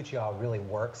that Cucciol really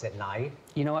works at night.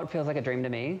 You know what feels like a dream to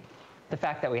me? The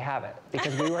fact that we have it,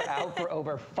 because we were out for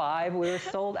we were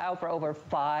sold out for over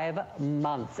 5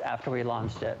 months after we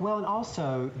launched it. Well, and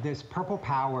also this Purple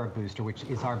Power Booster, which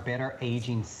is our better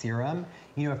aging serum.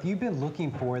 You know, if you've been looking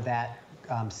for that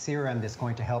serum that's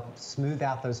going to help smooth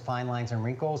out those fine lines and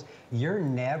wrinkles, you're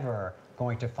never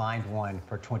going to find one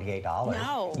for $28.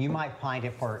 No. You might find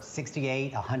it for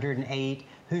 $68, $108.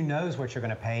 Who knows what you're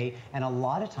going to pay? And a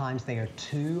lot of times they are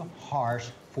too harsh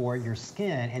for your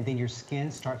skin, and then your skin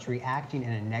starts reacting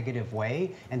in a negative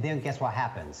way, and then guess what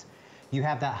happens? You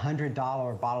have that $100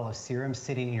 bottle of serum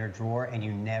sitting in your drawer and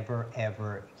you never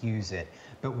ever use it.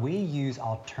 But we use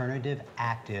alternative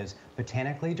actives,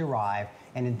 botanically derived,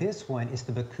 and in this one it's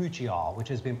the bakuchiol, which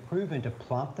has been proven to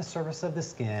plump the surface of the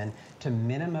skin, to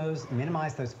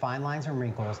minimize those fine lines and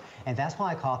wrinkles, and that's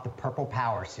why I call it the Purple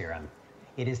Power Serum.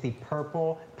 It is the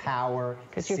Purple Power Serum.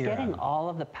 Because you're getting all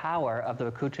of the power of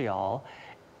the bakuchiol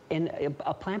in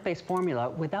a plant-based formula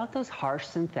without those harsh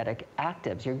synthetic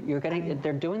actives. You're getting,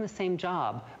 they're doing the same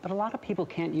job, but a lot of people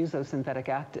can't use those synthetic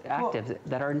actives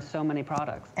that are in so many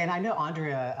products. And I know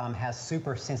Andrea has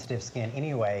super sensitive skin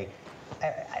anyway.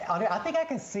 Andrea, I think I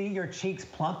can see your cheeks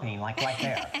plumping, like right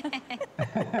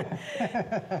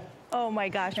there. Oh my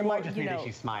gosh. It might just be that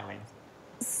she's smiling.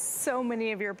 So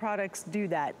many of your products do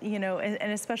that, you know,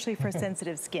 and especially for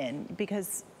sensitive skin,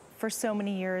 because for so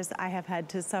many years, I have had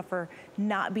to suffer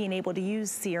not being able to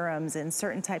use serums and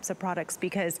certain types of products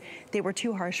because they were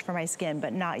too harsh for my skin,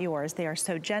 but not yours. They are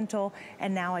so gentle,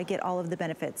 and now I get all of the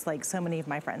benefits like so many of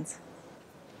my friends.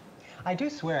 I do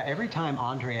swear, every time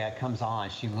Andrea comes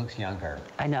on, she looks younger.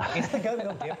 I know. It's the goat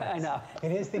milk difference. I know.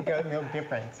 It is the goat milk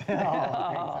difference.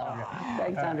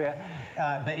 Thanks, Andrea.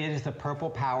 But it is the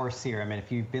Purple Power Serum, and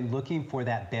if you've been looking for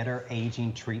that better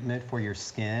aging treatment for your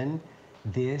skin,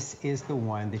 this is the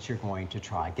one that you're going to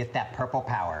try. Get that Purple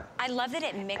Power. I love that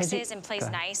it mixes and plays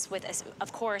nice with,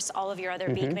 of course, all of your other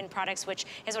Beekman products, which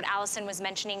is what Allison was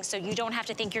mentioning, so you don't have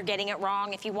to think you're getting it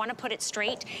wrong. If you want to put it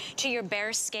straight to your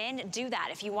bare skin, do that.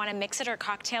 If you want to mix it or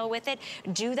cocktail with it,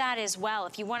 do that as well.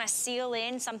 If you want to seal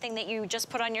in something that you just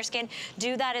put on your skin,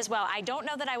 do that as well. I don't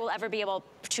know that I will ever be able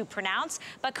to pronounce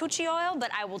bakuchiol, but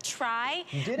I will try.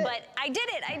 You did it. But I did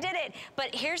it.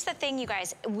 But here's the thing, you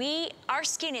guys. Our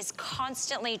skin is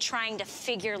constantly trying to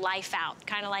figure life out,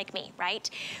 kind of like me, right?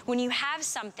 When you have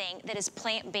something that is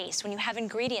plant-based, when you have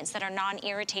ingredients that are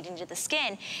non-irritating to the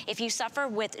skin, if you suffer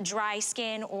with dry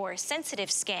skin or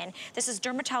sensitive skin, this is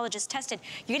dermatologist tested,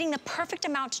 you're getting the perfect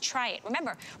amount to try it.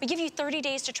 Remember, we give you 30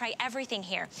 days to try everything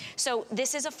here. So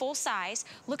this is a full size.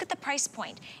 Look at the price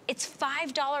point. It's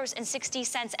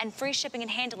 $5.60 and free shipping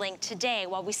and handling today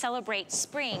while we celebrate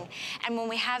spring and when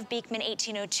we have Beekman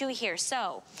 1802 here.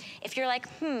 So if you're like,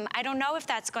 I don't know if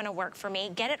that's going to work for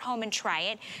me, get it home and try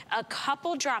it. A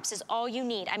couple drops is all you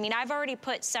need. I mean, I've already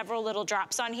put several little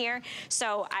drops on here,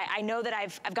 so I know that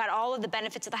I've got all of the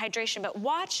benefits of the hydration, but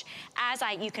watch as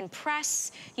you can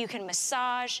press, you can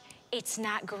massage. It's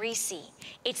not greasy.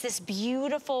 It's this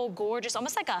beautiful, gorgeous,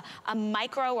 almost like a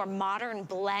micro or modern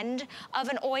blend of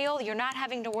an oil. You're not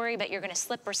having to worry about you're gonna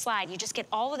slip or slide. You just get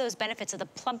all of those benefits of the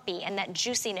plumpy and that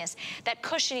juiciness, that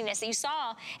cushioniness that you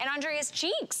saw in Andrea's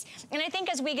cheeks. And I think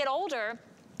as we get older,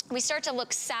 we start to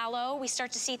look sallow, we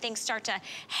start to see things start to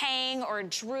hang or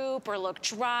droop or look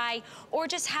dry or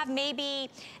just have maybe,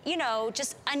 you know,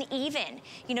 just uneven.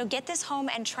 You know, get this home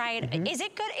and try it. Is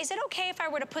it good? Is it okay if I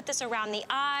were to put this around the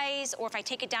eyes or if I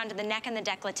take it down to the neck and the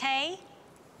décolleté?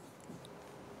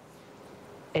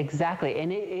 Exactly,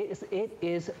 and it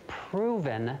is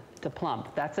proven to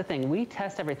plump. That's the thing. We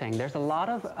test everything. There's a lot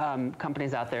of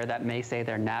companies out there that may say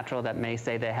they're natural, that may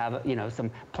say they have, you know, some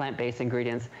plant-based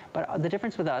ingredients, but the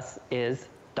difference with us is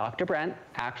Dr. Brent,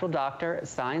 actual doctor, a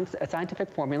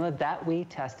scientific formula that we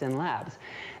test in labs.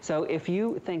 So if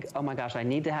you think, oh my gosh, I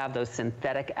need to have those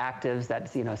synthetic actives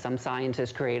that, you know, some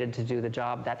scientist created to do the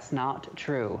job, that's not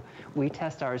true. We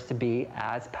test ours to be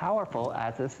as powerful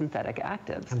as the synthetic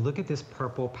actives. And look at this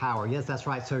Purple Power. Yes, that's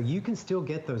right. So you can still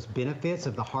get those benefits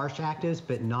of the harsh actives,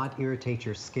 but not irritate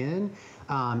your skin.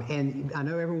 And I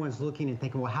know everyone's looking and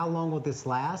thinking, well, how long will this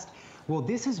last? Well,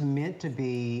 this is meant to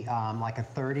be like a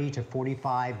 30 to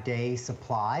 45 day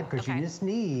supply because you just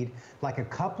need like a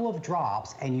couple of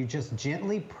drops and you just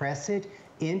gently press it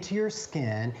into your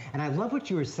skin. And I love what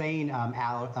you were saying,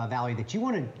 Valerie, that you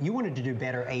wanted to do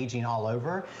better aging all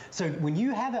over. So when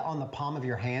you have it on the palm of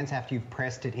your hands after you've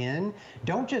pressed it in,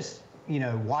 don't just,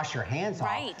 wash your hands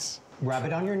off. Rub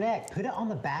it on your neck. Put it on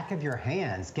the back of your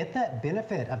hands. Get that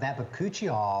benefit of that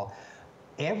bakuchiol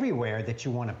everywhere that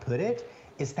you want to put it.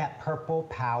 It's that Purple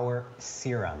Power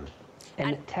Serum.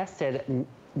 And tested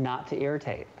not to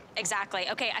irritate. Exactly.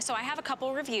 Okay, so I have a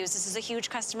couple reviews. This is a huge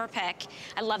customer pick.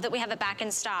 I love that we have it back in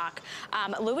stock.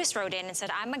 Lewis wrote in and said,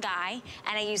 I'm a guy,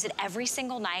 and I use it every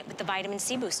single night with the vitamin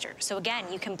C booster. So again,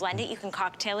 you can blend it, you can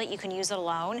cocktail it, you can use it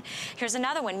alone. Here's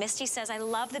another one. Misty says, I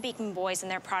love the Beekman boys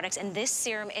and their products, and this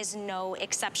serum is no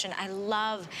exception. I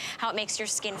love how it makes your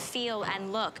skin feel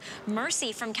and look.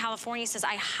 Mercy from California says,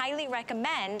 I highly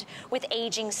recommend with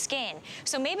aging skin.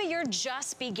 So maybe you're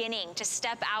just beginning to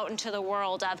step out into the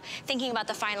world of thinking about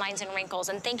the fine lines and wrinkles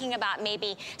and thinking about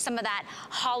maybe some of that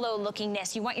hollow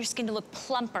lookingness. You want your skin to look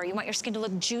plumper. You want your skin to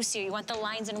look juicier. You want the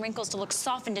lines and wrinkles to look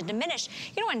softened and diminished.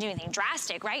 You don't want to do anything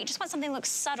drastic, right? You just want something that looks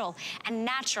subtle and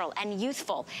natural and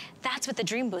youthful. That's what the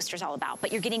Dream Booster is all about.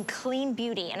 But you're getting clean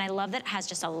beauty, and I love that it has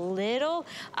just a little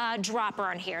dropper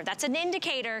on here. That's an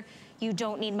indicator you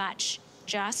don't need much.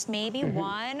 Just maybe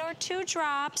 1 or 2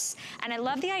 drops. And I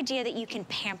love the idea that you can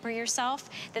pamper yourself,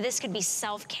 that this could be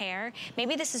self-care.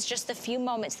 Maybe this is just the few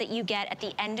moments that you get at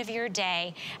the end of your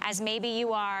day as maybe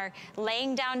you are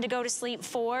laying down to go to sleep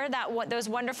for those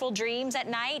wonderful dreams at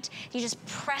night. You just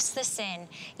press this in.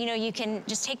 You can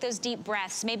just take those deep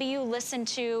breaths. Maybe you listen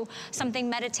to something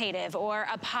meditative or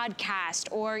a podcast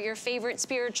or your favorite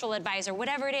spiritual advisor,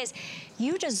 whatever it is.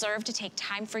 You deserve to take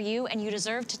time for you, and you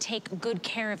deserve to take good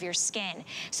care of your skin.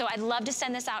 So I'd love to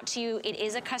send this out to you. It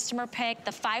is a customer pick.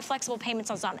 The 5 flexible payments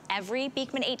is on every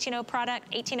Beekman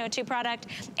 1802 product,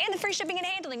 and the free shipping and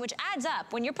handling, which adds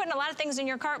up. When you're putting a lot of things in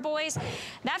your cart, boys,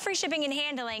 that free shipping and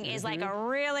handling is like a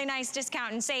really nice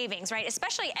discount and savings, right?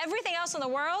 Especially everything else in the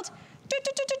world.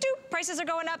 Prices are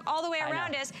going up all the way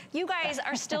around us. You guys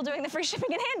are still doing the free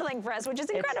shipping and handling for us, which is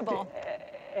incredible.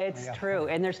 It's true.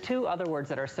 And there's 2 other words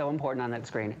that are so important on that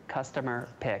screen. Customer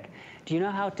pick. Do you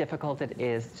know how difficult it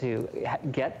is to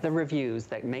get the reviews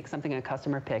that make something a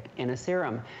customer pick in a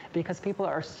serum? Because people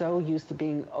are so used to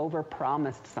being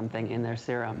over-promised something in their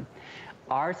serum.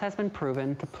 Ours has been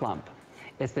proven to plump.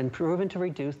 It's been proven to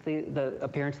reduce the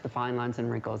appearance of the fine lines and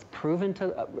wrinkles, proven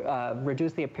to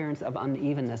reduce the appearance of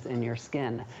unevenness in your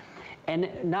skin. And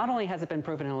not only has it been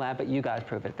proven in the lab, but you guys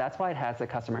prove it. That's why it has the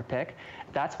customer pick.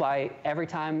 That's why every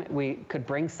time we could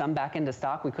bring some back into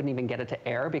stock, we couldn't even get it to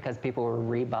air because people were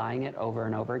rebuying it over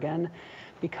and over again.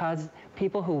 Because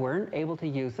people who weren't able to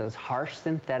use those harsh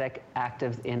synthetic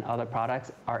actives in other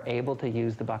products are able to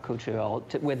use the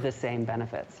bakuchiol with the same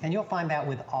benefits. And you'll find that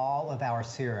with all of our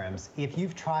serums. If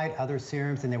you've tried other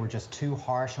serums and they were just too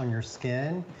harsh on your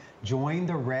skin, join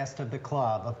the rest of the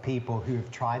club of people who have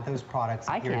tried those products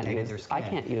and irritated their skin. I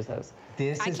can't use those.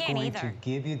 This is going to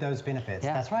give you those benefits.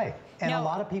 Yeah. That's right. And a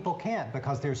lot of people can't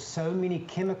because there's so many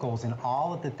chemicals in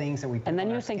all of the things that we put and then on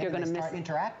you our think skin you're going to miss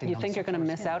interacting. You think you're going to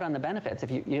miss out on the benefits if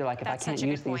you're like, if I can't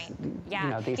use these,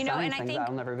 these science things,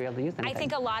 I'll never be able to use anything. I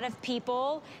think a lot of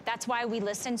people, that's why we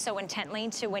listen so intently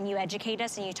to when you educate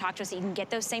us and you talk to us, you can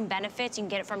get those same benefits. You can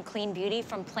get it from clean beauty,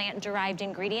 from plant-derived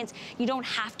ingredients. You don't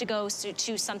have to go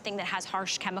to something that has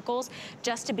harsh chemicals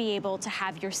just to be able to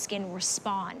have your skin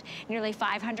respond. Nearly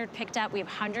 500 picked up. We have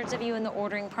hundreds of you in the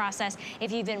ordering process.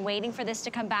 If you've been waiting for this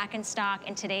to come back in stock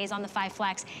and today's on the 5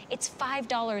 Flex, it's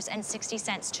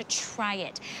 $5.60 to try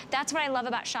it. That's what I love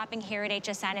about shopping here at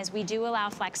HSN is we do allow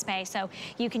flex pay, so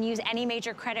you can use any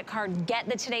major credit card, get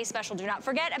the Today Special. Do not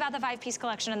forget about the 5-piece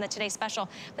collection and the Today Special,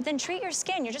 but then treat your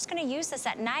skin. You're just gonna use this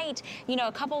at night.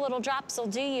 A couple little drops will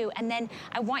do you, and then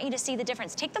I want you to see the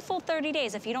difference. Take the full 30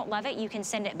 days. If you don't love it, you can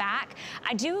send it back.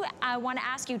 I want to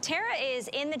ask you, Tara is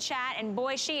in the chat, and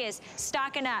boy, she is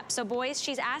stocking up. So boys,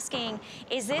 she's asking,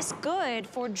 is this good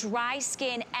for dry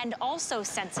skin and also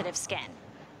sensitive skin?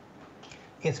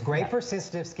 It's great for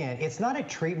sensitive skin. It's not a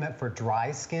treatment for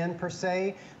dry skin per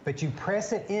se, but you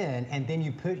press it in and then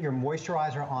you put your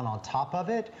moisturizer on top of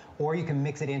it, or you can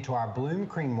mix it into our Bloom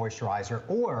Cream Moisturizer,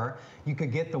 or you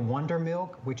could get the Wonder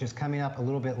Milk, which is coming up a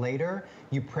little bit later.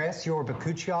 You press your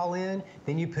bakuchiol in,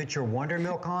 then you put your Wonder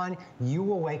Milk on. You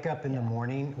will wake up in the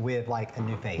morning with like a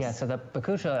new face. Yeah, so the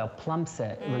bakuchiol plumps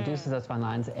it, reduces those fine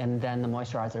lines, and then the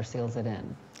moisturizer seals it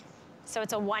in. So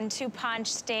it's a 1-2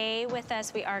 punch. Stay with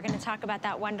us. We are going to talk about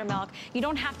that Wonder Milk. You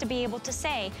don't have to be able to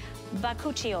say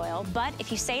bakuchi oil, but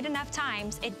if you say it enough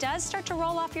times, it does start to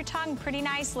roll off your tongue pretty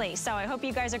nicely. So I hope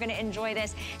you guys are going to enjoy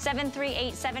this.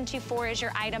 738724 is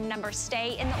your item number.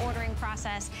 Stay in the ordering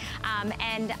process.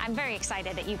 And I'm very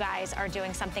excited that you guys are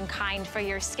doing something kind for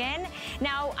your skin.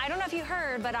 Now, I don't know if you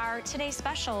heard, but our today's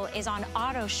special is on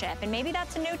auto ship. And maybe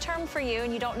that's a new term for you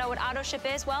and you don't know what auto ship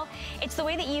is. Well, it's the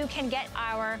way that you can get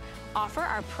our offer,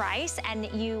 our price, and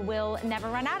you will never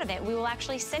run out of it. We will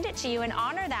actually send it to you and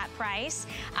honor that price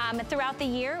throughout the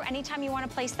year, anytime you want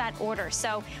to place that order.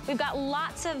 So we've got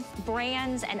lots of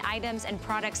brands and items and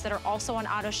products that are also on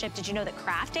auto ship. Did you know that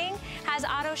crafting has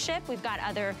auto ship? We've got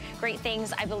other great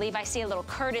things. I believe I see a little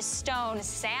Curtis Stone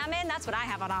salmon. That's what I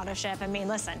have on auto ship. I mean,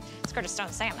 listen, it's Curtis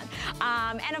Stone salmon.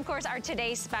 And of course, our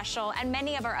today's special and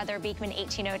many of our other Beekman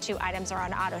 1802 items are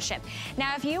on auto ship.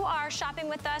 Now, if you are shopping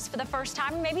with us for the first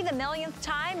time, maybe the millionth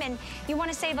time, and you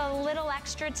want to save a little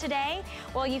extra today,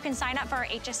 well, you can sign up for our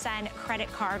HSN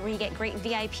credit card where you get great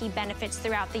VIP benefits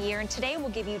throughout the year. And today we'll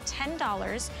give you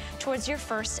 $10 towards your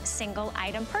first single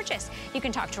item purchase. You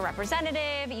can talk to a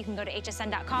representative, you can go to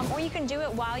hsn.com, or you can do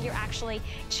it while you're actually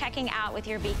checking out with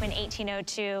your Beekman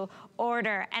 1802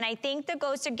 order. And I think the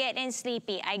ghosts are getting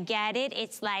sleepy. I get it.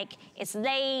 It's like, it's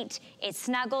late, it's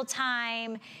snuggle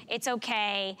time, it's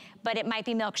okay, but it might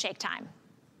be milkshake time.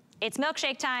 It's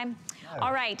milkshake time. No,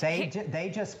 all right.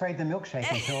 They just sprayed the milkshake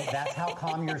until that's how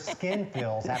calm your skin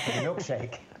feels after the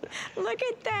milkshake. Look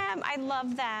at them. I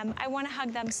love them. I want to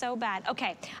hug them so bad.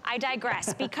 Okay, I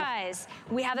digress because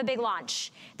we have a big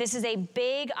launch. This is a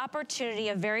big opportunity,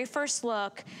 a very first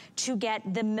look to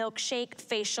get the Milkshake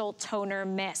Facial Toner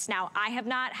Mist. Now, I have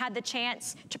not had the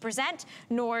chance to present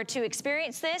nor to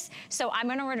experience this, so I'm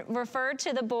going to refer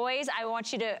to the boys. I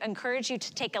want you to encourage you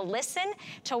to take a listen,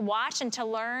 to watch, and to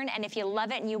learn. And if you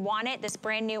love it and you want it, this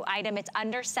brand new item, it's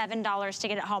under $7 to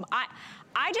get it home.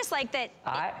 I just like that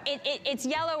it's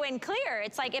yellow and clear.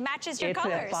 It's like it matches your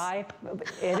colors.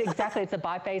 Exactly, it's a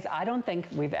bi-phase. I don't think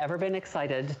we've ever been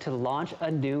excited to launch a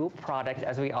new product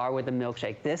as we are with the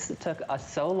milkshake. This took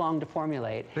us so long to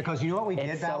formulate. Because you know what we did,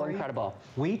 Valerie? It's so incredible.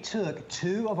 We took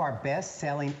two of our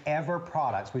best-selling ever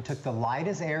products. We took the Light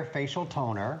as Air Facial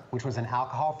Toner, which was an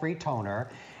alcohol-free toner,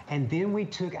 and then we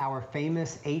took our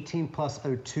famous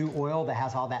 18+02 oil that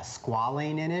has all that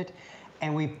squalane in it,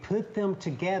 and we put them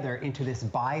together into this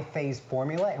bi-phase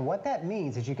formula. And what that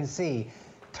means is you can see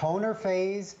toner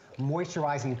phase,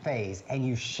 moisturizing phase, and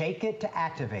you shake it to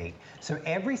activate. So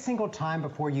every single time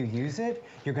before you use it,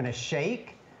 you're gonna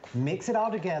shake, mix it all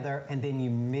together, and then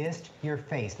you mist your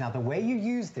face. Now, the way you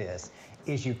use this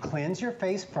is you cleanse your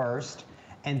face first,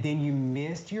 and then you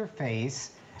mist your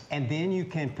face, and then you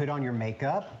can put on your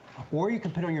makeup, or you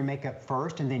can put on your makeup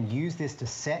first and then use this to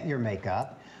set your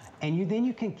makeup. And then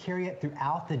you can carry it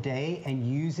throughout the day and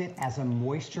use it as a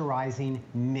moisturizing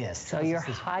mist. So you're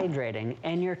hydrating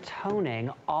and you're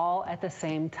toning all at the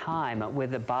same time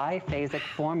with the biphasic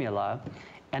formula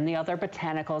and the other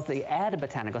botanicals, the added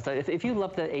botanicals. So if you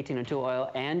love the 1802 oil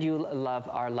and you love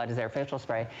our Light as Air facial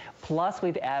spray, plus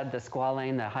we've added the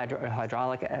squalane, the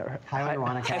hyaluronic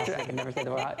acid, I can never say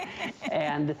the word,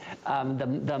 and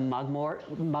the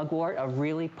mugwort, a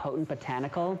really potent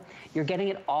botanical. You're getting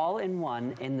it all in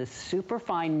one in the super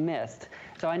fine mist.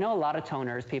 So I know a lot of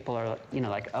toners, people are,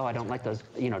 like, oh, I don't like those,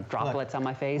 droplets on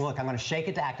my face. Look, I'm gonna shake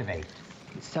it to activate.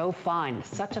 So fine,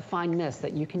 such a fine mist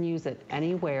that you can use it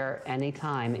anywhere,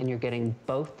 anytime, and you're getting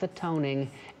both the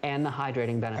toning and the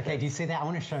hydrating benefits. Okay, do you see that? I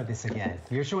want to show this again.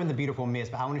 You're showing the beautiful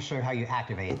mist, but I want to show how you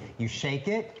activate it. You shake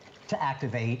it to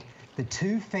activate. The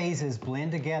two phases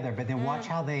blend together, but then watch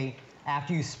how they,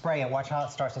 after you spray it, watch how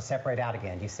it starts to separate out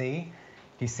again. Do you see?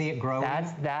 Do you see it growing?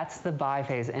 That's the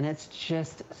biphase, and it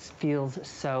just feels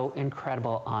so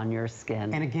incredible on your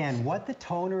skin. And again, what the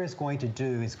toner is going to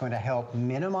do is going to help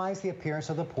minimize the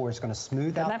appearance of the pores. It's going to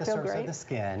smooth out the surface of the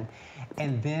skin.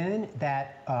 And then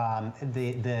that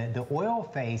the oil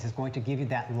phase is going to give you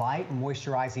that light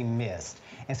moisturizing mist.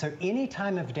 And so any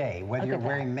time of day, whether you're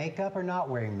wearing makeup or not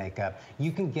wearing makeup,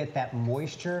 you can get that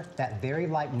moisture, that very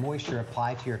light moisture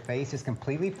applied to your face. It's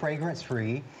completely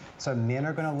fragrance-free. So men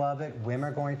are going to love it, women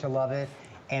are going to love it.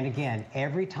 And again,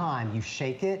 every time you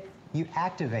shake it, you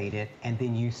activate it, and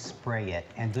then you spray it.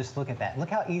 And just look at that. Look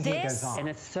how easy it goes on. And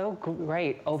it's so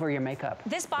great over your makeup.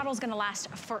 This bottle's gonna last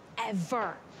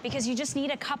forever because you just need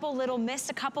a couple little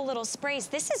mists, a couple little sprays.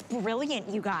 This is brilliant,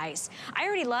 you guys. I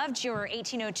already loved your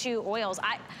 1802 oils.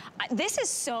 This is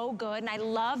so good, and I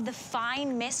love the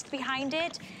fine mist behind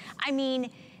it. I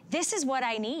mean, this is what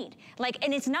I need. Like,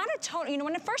 and it's not a toner. You know,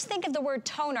 when I first think of the word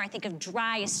toner, I think of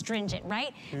dry, astringent,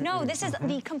 right? No, this is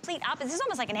the complete opposite. This is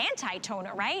almost like an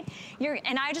anti-toner, right?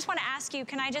 And I just want to ask you,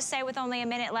 can I just say with only a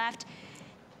minute left,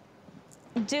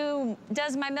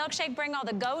 does my milkshake bring all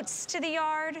the goats to the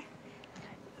yard?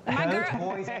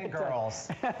 Boys and girls.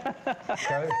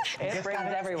 It brings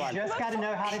everyone. You just got to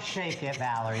know how to shake it,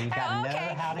 Valerie. You got to know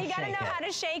how to shake it. You got to know how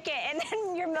to shake it, and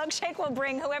then your milkshake will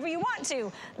bring whoever you want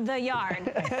to the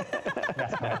yard.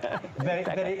 That's right.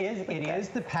 But it is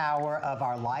the power of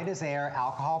our light as air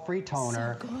alcohol-free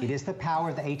toner. So it is the power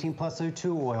of the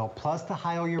 18+02 oil plus the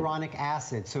hyaluronic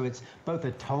acid. So it's both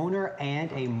a toner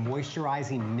and a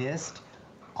moisturizing mist,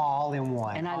 all in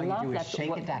one. And all I love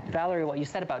that, Valerie, what you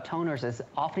said about toners is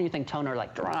often you think toner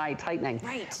like dry, tightening.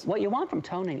 Right. What you want from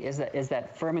toning is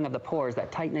that firming of the pores,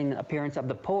 that tightening appearance of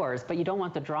the pores, but you don't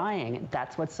want the drying.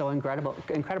 That's what's so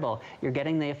incredible. You're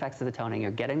getting the effects of the toning.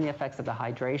 You're getting the effects of the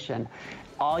hydration.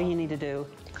 All you need to do,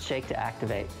 shake to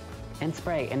activate. And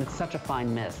spray, and it's such a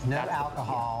fine mist. No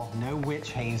alcohol, no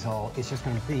witch hazel. It's just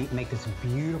going to make this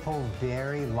beautiful,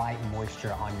 very light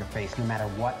moisture on your face, no matter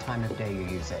what time of day you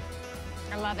use it.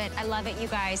 I love it, you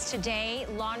guys. Today,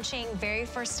 launching, very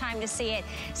first time to see it,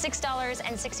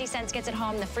 $6.60 gets it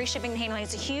home. The free shipping and handling.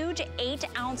 It's a huge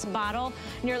 8-ounce bottle.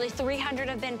 Nearly 300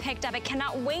 have been picked up. I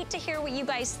cannot wait to hear what you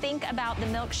guys think about the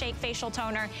Milkshake Facial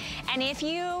Toner. And if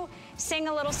you sing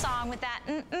a little song with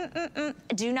that,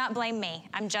 do not blame me.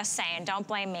 I'm just saying, don't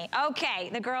blame me. Okay,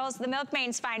 the girls, the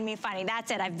milkmaids find me funny.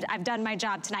 That's it, I've done my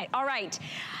job tonight. All right,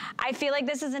 I feel like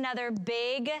this is another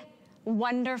big,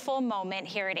 wonderful moment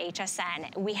here at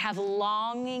HSN. We have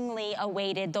longingly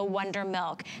awaited the Wonder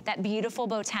Milk, that beautiful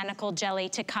botanical jelly,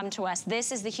 to come to us.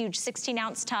 This is the huge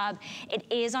 16-ounce tub. It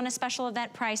is on a special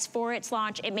event price for its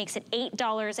launch. It makes it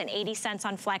 $8.80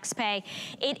 on FlexPay.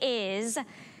 It is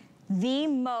the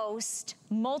most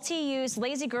multi-use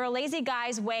lazy girl, lazy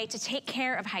guy's way to take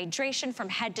care of hydration from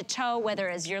head to toe, whether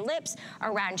it's your lips,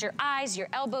 around your eyes, your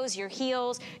elbows, your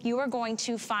heels. You are going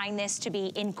to find this to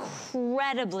be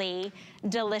incredibly,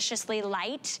 deliciously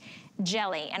light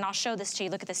jelly. And I'll show this to you.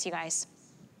 Look at this, you guys.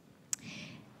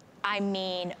 I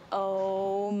mean,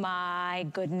 oh my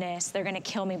goodness, they're gonna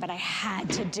kill me, but I had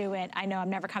to do it. I know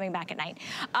I'm never coming back at night.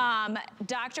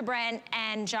 Dr. Brent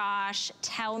and Josh,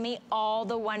 tell me all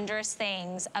the wondrous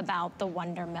things about the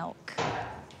Wonder Milk.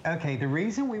 Okay, the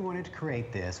reason we wanted to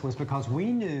create this was because we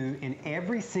knew in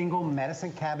every single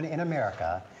medicine cabinet in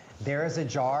America, there is a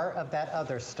jar of that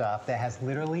other stuff that has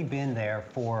literally been there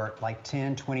for like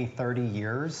 10, 20, 30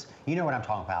 years. You know what I'm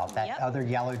talking about, that other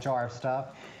yellow jar of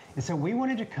stuff. And so we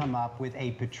wanted to come up with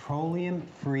a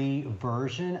petroleum-free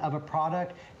version of a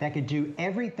product that could do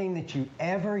everything that you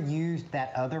ever used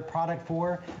that other product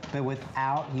for, but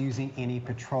without using any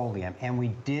petroleum. And we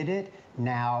did it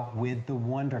now with the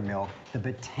Wonder Milk, the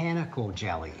botanical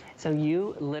jelly. So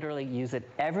you literally use it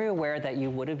everywhere that you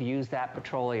would have used that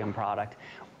petroleum product,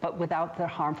 but without the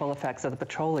harmful effects of the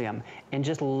petroleum. And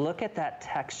just look at that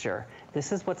texture.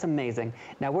 This is what's amazing.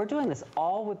 Now we're doing this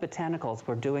all with botanicals.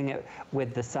 We're doing it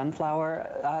with the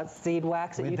sunflower seed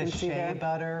wax that you can see there. With the shea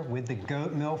butter, with the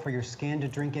goat milk for your skin to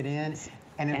drink it in.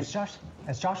 And as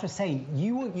Josh was saying,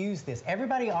 you will use this.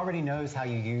 Everybody already knows how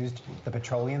you used the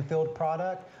petroleum-filled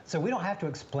product, so we don't have to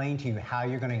explain to you how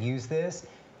you're going to use this.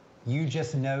 You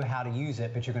just know how to use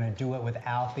it, but you're going to do it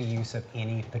without the use of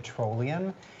any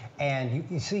petroleum. And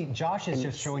you see, Josh is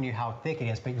just showing you how thick it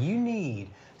is, but you need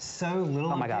so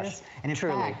little of this. And in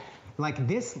fact, like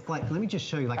this, like, let me just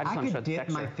show you. Like, I could dip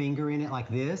my finger in it like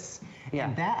this,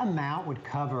 and that amount would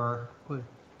cover,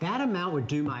 that amount would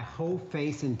do my whole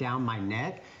face and down my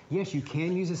neck. Yes, you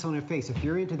can use this on your face. If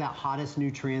you're into that hottest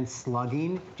new trend,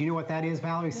 slugging. Do you know what that is,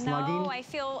 Valerie? Slugging? No, I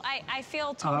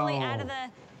feel totally out of the...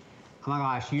 Oh my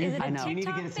gosh, you need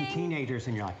to get some teenagers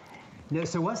in your life. No,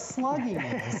 so what slugging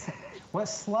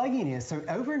is, so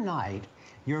overnight,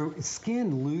 your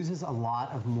skin loses a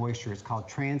lot of moisture. It's called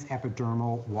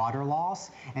transepidermal water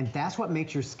loss, and that's what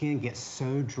makes your skin get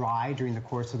so dry during the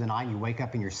course of the night. You wake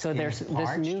up and your skin is parched. So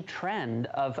there's this new trend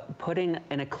of putting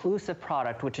an occlusive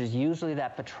product, which is usually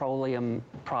that petroleum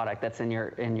product that's in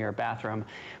your bathroom,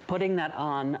 putting that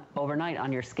on overnight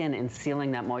on your skin and sealing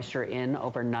that moisture in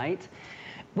overnight,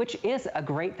 which is a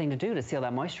great thing to do to seal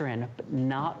that moisture in, but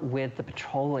not with the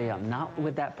petroleum, not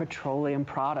with that petroleum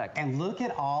product. And look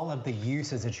at all of the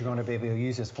uses that you're going to be able to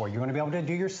use this for. You're going to be able to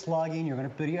do your slugging, you're going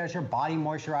to put it as your body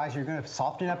moisturizer, you're going to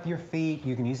soften up your feet,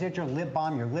 you can use it as your lip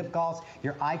balm, your lip gloss,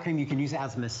 your eye cream, you can use it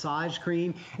as a massage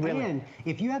cream. Really? And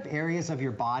if you have areas of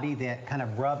your body that kind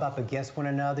of rub up against one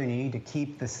another and you need to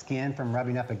keep the skin from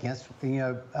rubbing up against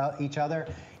each other,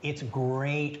 It's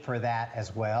great for that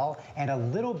as well. And a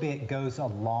little bit goes a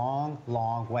long,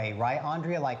 long way, right,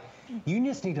 Andrea? Like, you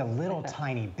just need a little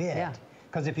tiny bit. Yeah.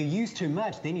 Because if you use too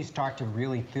much, then you start to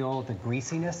really feel the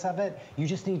greasiness of it. You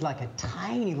just need like a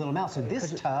tiny little amount. So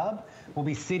this tub will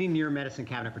be sitting near your medicine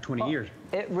cabinet for 20 years.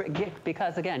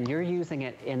 Because again, you're using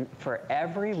it for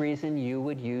every reason you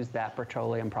would use that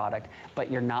petroleum product, but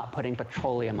you're not putting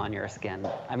petroleum on your skin.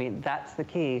 I mean, that's the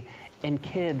key. In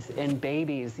kids, in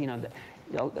babies, you know,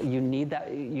 you need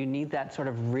that sort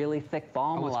of really thick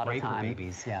balm a lot of time. For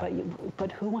babies, yeah.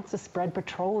 But who wants to spread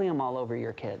petroleum all over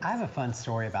your kids? I have a fun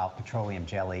story about petroleum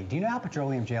jelly. Do you know how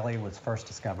petroleum jelly was first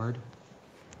discovered?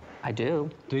 I do.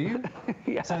 Do you?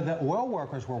 Yeah. So the oil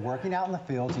workers were working out in the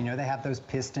fields. You know, they have those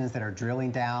pistons that are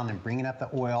drilling down and bringing up the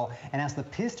oil. And as the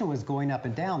piston was going up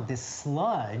and down, this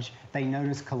sludge they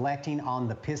noticed collecting on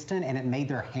the piston, and it made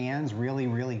their hands really,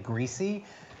 really greasy.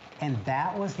 And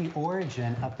that was the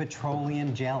origin of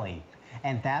petroleum jelly.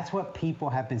 And that's what people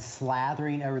have been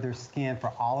slathering over their skin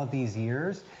for all of these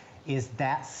years, is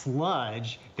that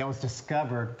sludge that was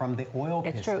discovered from the oil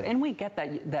piston. It's true, and we get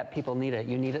that people need it.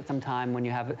 You need it sometime when you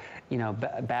have, you know,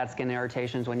 bad skin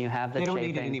irritations, when you have the chafing. They don't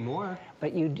need it anymore.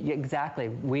 But exactly,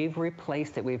 we've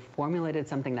replaced it. We've formulated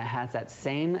something that has that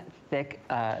same thick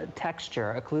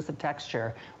texture, occlusive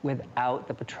texture, without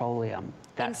the petroleum.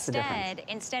 That's the difference.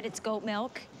 Instead, it's goat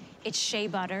milk. It's shea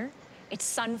butter, it's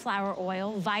sunflower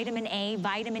oil, vitamin A,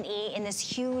 vitamin E in this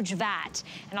huge vat.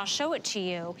 And I'll show it to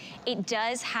you. It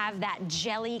does have that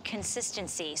jelly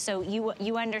consistency. So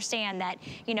you understand that,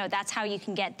 you know, that's how you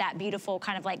can get that beautiful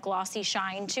kind of like glossy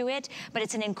shine to it. But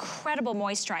it's an incredible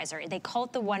moisturizer. They call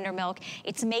it the Wonder Milk.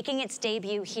 It's making its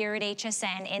debut here at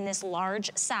HSN in this large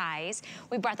size.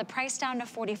 We brought the price down to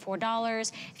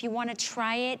 $44. If you want to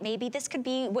try it, maybe this could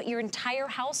be what your entire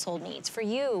household needs for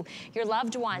you, your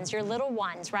loved ones, your little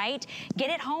ones, right?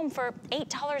 Get it home for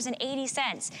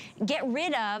 $8.80. Get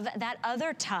rid of that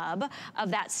other tub of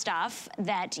that stuff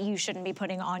that you shouldn't be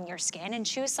putting on your skin and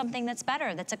choose something that's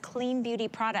better, that's a clean beauty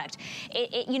product.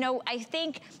 You know, I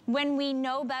think when we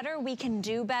know better, we can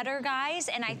do better, guys,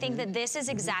 and I think that this is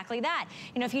exactly that.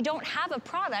 You know, if you don't have a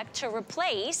product to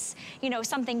replace, you know,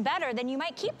 something better, then you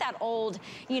might keep that old,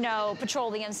 you know,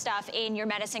 petroleum stuff in your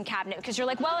medicine cabinet because you're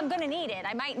like, well, I'm gonna need it,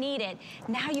 I might need it.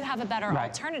 Now you have a better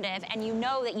alternative, and you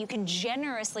know that you can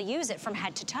generously use it from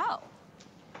head to toe.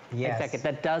 Yes. Exactly.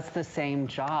 That does the same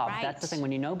job. Right. That's the thing.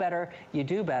 When you know better, you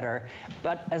do better.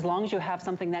 But as long as you have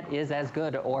something that is as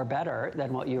good or better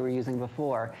than what you were using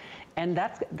before, and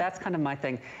that's kind of my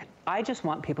thing. I just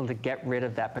want people to get rid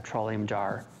of that petroleum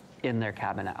jar in their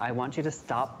cabinet. I want you to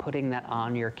stop putting that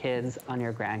on your kids, on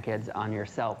your grandkids, on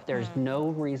yourself. There's no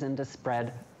reason to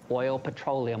spread oil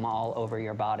petroleum all over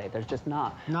your body. There's just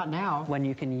not. Not now. When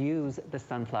you can use the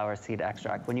sunflower seed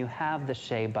extract, when you have the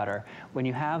shea butter, when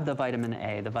you have the vitamin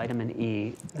A, the vitamin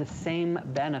E, the same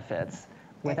benefits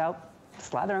without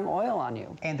slathering oil on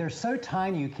you. And they're so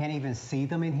tiny you can't even see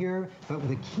them in here, but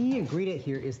the key ingredient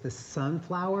here is the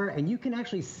sunflower, and you can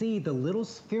actually see the little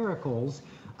sphericals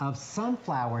of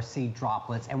sunflower seed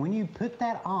droplets, and when you put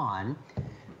that on,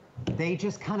 they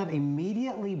just kind of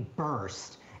immediately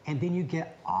burst. And then you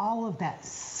get all of that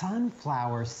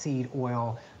sunflower seed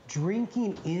oil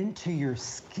drinking into your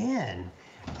skin.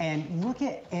 And look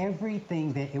at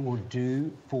everything that it will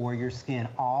do for your skin.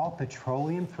 All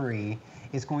petroleum free.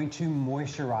 Is going to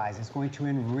moisturize. It's going to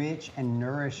enrich and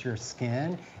nourish your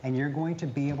skin. And you're going to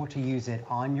be able to use it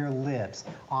on your lips,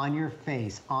 on your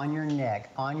face, on your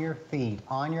neck, on your feet,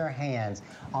 on your hands,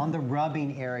 on the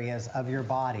rubbing areas of your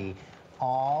body,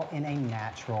 all in a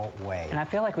natural way. And I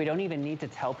feel like we don't even need to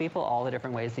tell people all the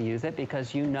different ways to use it,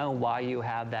 because you know why you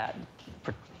have that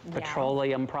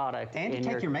petroleum product. And to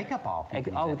take your makeup off.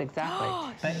 Oh,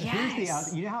 exactly. But here's the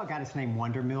other, you know how it got its name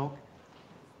Wonder Milk?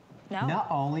 No. Not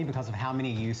only because of how many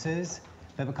uses,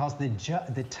 but because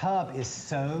the tub is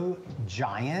so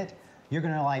giant, you're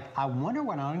gonna like, I wonder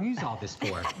what I'm gonna use all this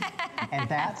for. And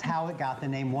that's how it got the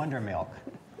name Wonder Milk.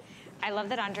 I love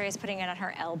that Andrea is putting it on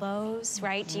her elbows,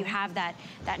 right? Do you have that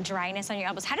dryness on your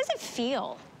elbows? How does it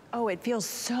feel? Oh, it feels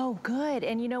so good.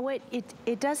 And you know what?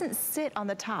 It doesn't sit on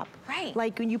the top. Right.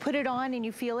 Like when you put it on and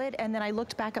you feel it, and then I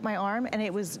looked back at my arm and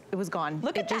it was gone.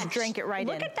 Look at that. It just drank it right in.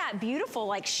 Look at that beautiful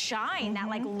like shine, that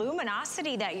like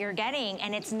luminosity that you're getting.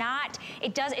 And it's not,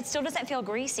 it still doesn't feel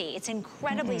greasy. It's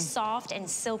incredibly soft and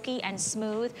silky and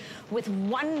smooth with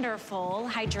wonderful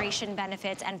hydration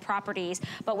benefits and properties,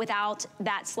 but without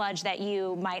that sludge that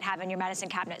you might have in your medicine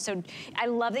cabinet. So I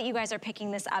love that you guys are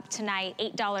picking this up tonight,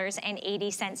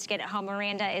 $8.80 minutes to get it home.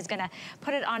 Miranda is gonna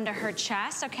put it onto her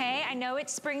chest, okay? I know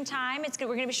it's springtime. It's good.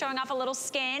 We're gonna be showing off a little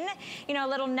skin, you know, a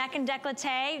little neck and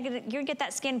décolleté. You're gonna get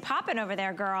that skin popping over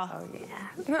there, girl. Oh yeah,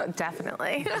 no,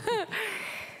 definitely.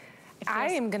 I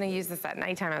am going to use this at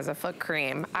nighttime as a foot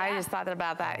cream. Yeah. I just thought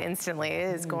about that instantly.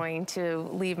 It is going to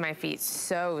leave my feet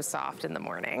so soft in the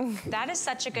morning. That is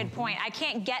such a good point. I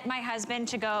can't get my husband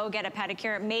to go get a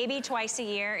pedicure maybe twice a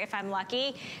year if I'm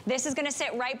lucky. This is going to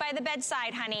sit right by the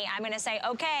bedside, honey. I'm going to say,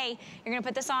 okay, you're going to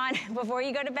put this on before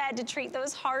you go to bed to treat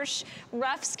those harsh,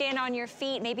 rough skin on your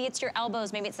feet. Maybe it's your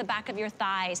elbows. Maybe it's the back of your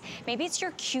thighs. Maybe it's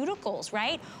your cuticles,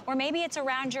 right? Or maybe it's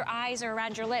around your eyes or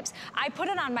around your lips. I put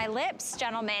it on my lips,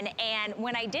 gentlemen, and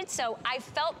when I did so, I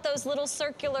felt those little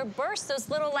circular bursts, those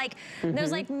little like,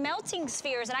 those like melting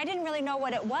spheres, and I didn't really know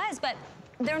what it was, but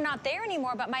they're not there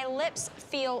anymore, but my lips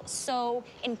feel so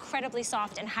incredibly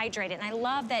soft and hydrated. And I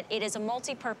love that it is a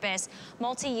multi-purpose,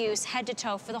 multi-use, head to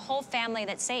toe for the whole family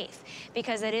that's safe,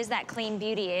 because it is that clean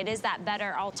beauty. It is that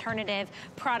better alternative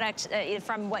product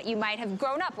from what you might have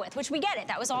grown up with, which we get it.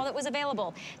 That was all that was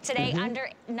available. Today, under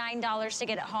 $9 to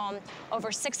get it home.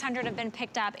 Over 600 have been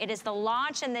picked up. It is the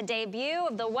launch and the debut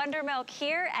of the Wonder Milk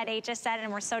here at HSN,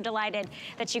 and we're so delighted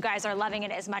that you guys are loving it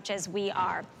as much as we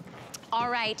are. All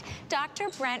right, Dr.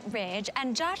 Brent Ridge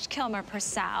and Josh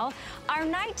Kilmer-Purcell, our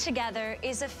night together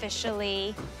is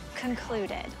officially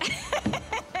concluded.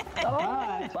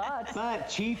 But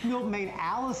Chief Milkmaid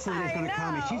Allison is going to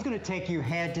come, and she's going to take you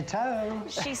head to toe.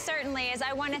 She certainly is.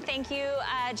 I want to thank you,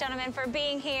 gentlemen, for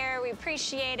being here. We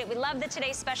appreciate it. We love the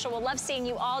Today Special. We'll love seeing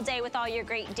you all day with all your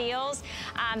great deals.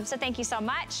 So thank you so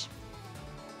much.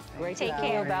 Great Take to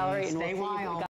care, Valerie. Stay wild.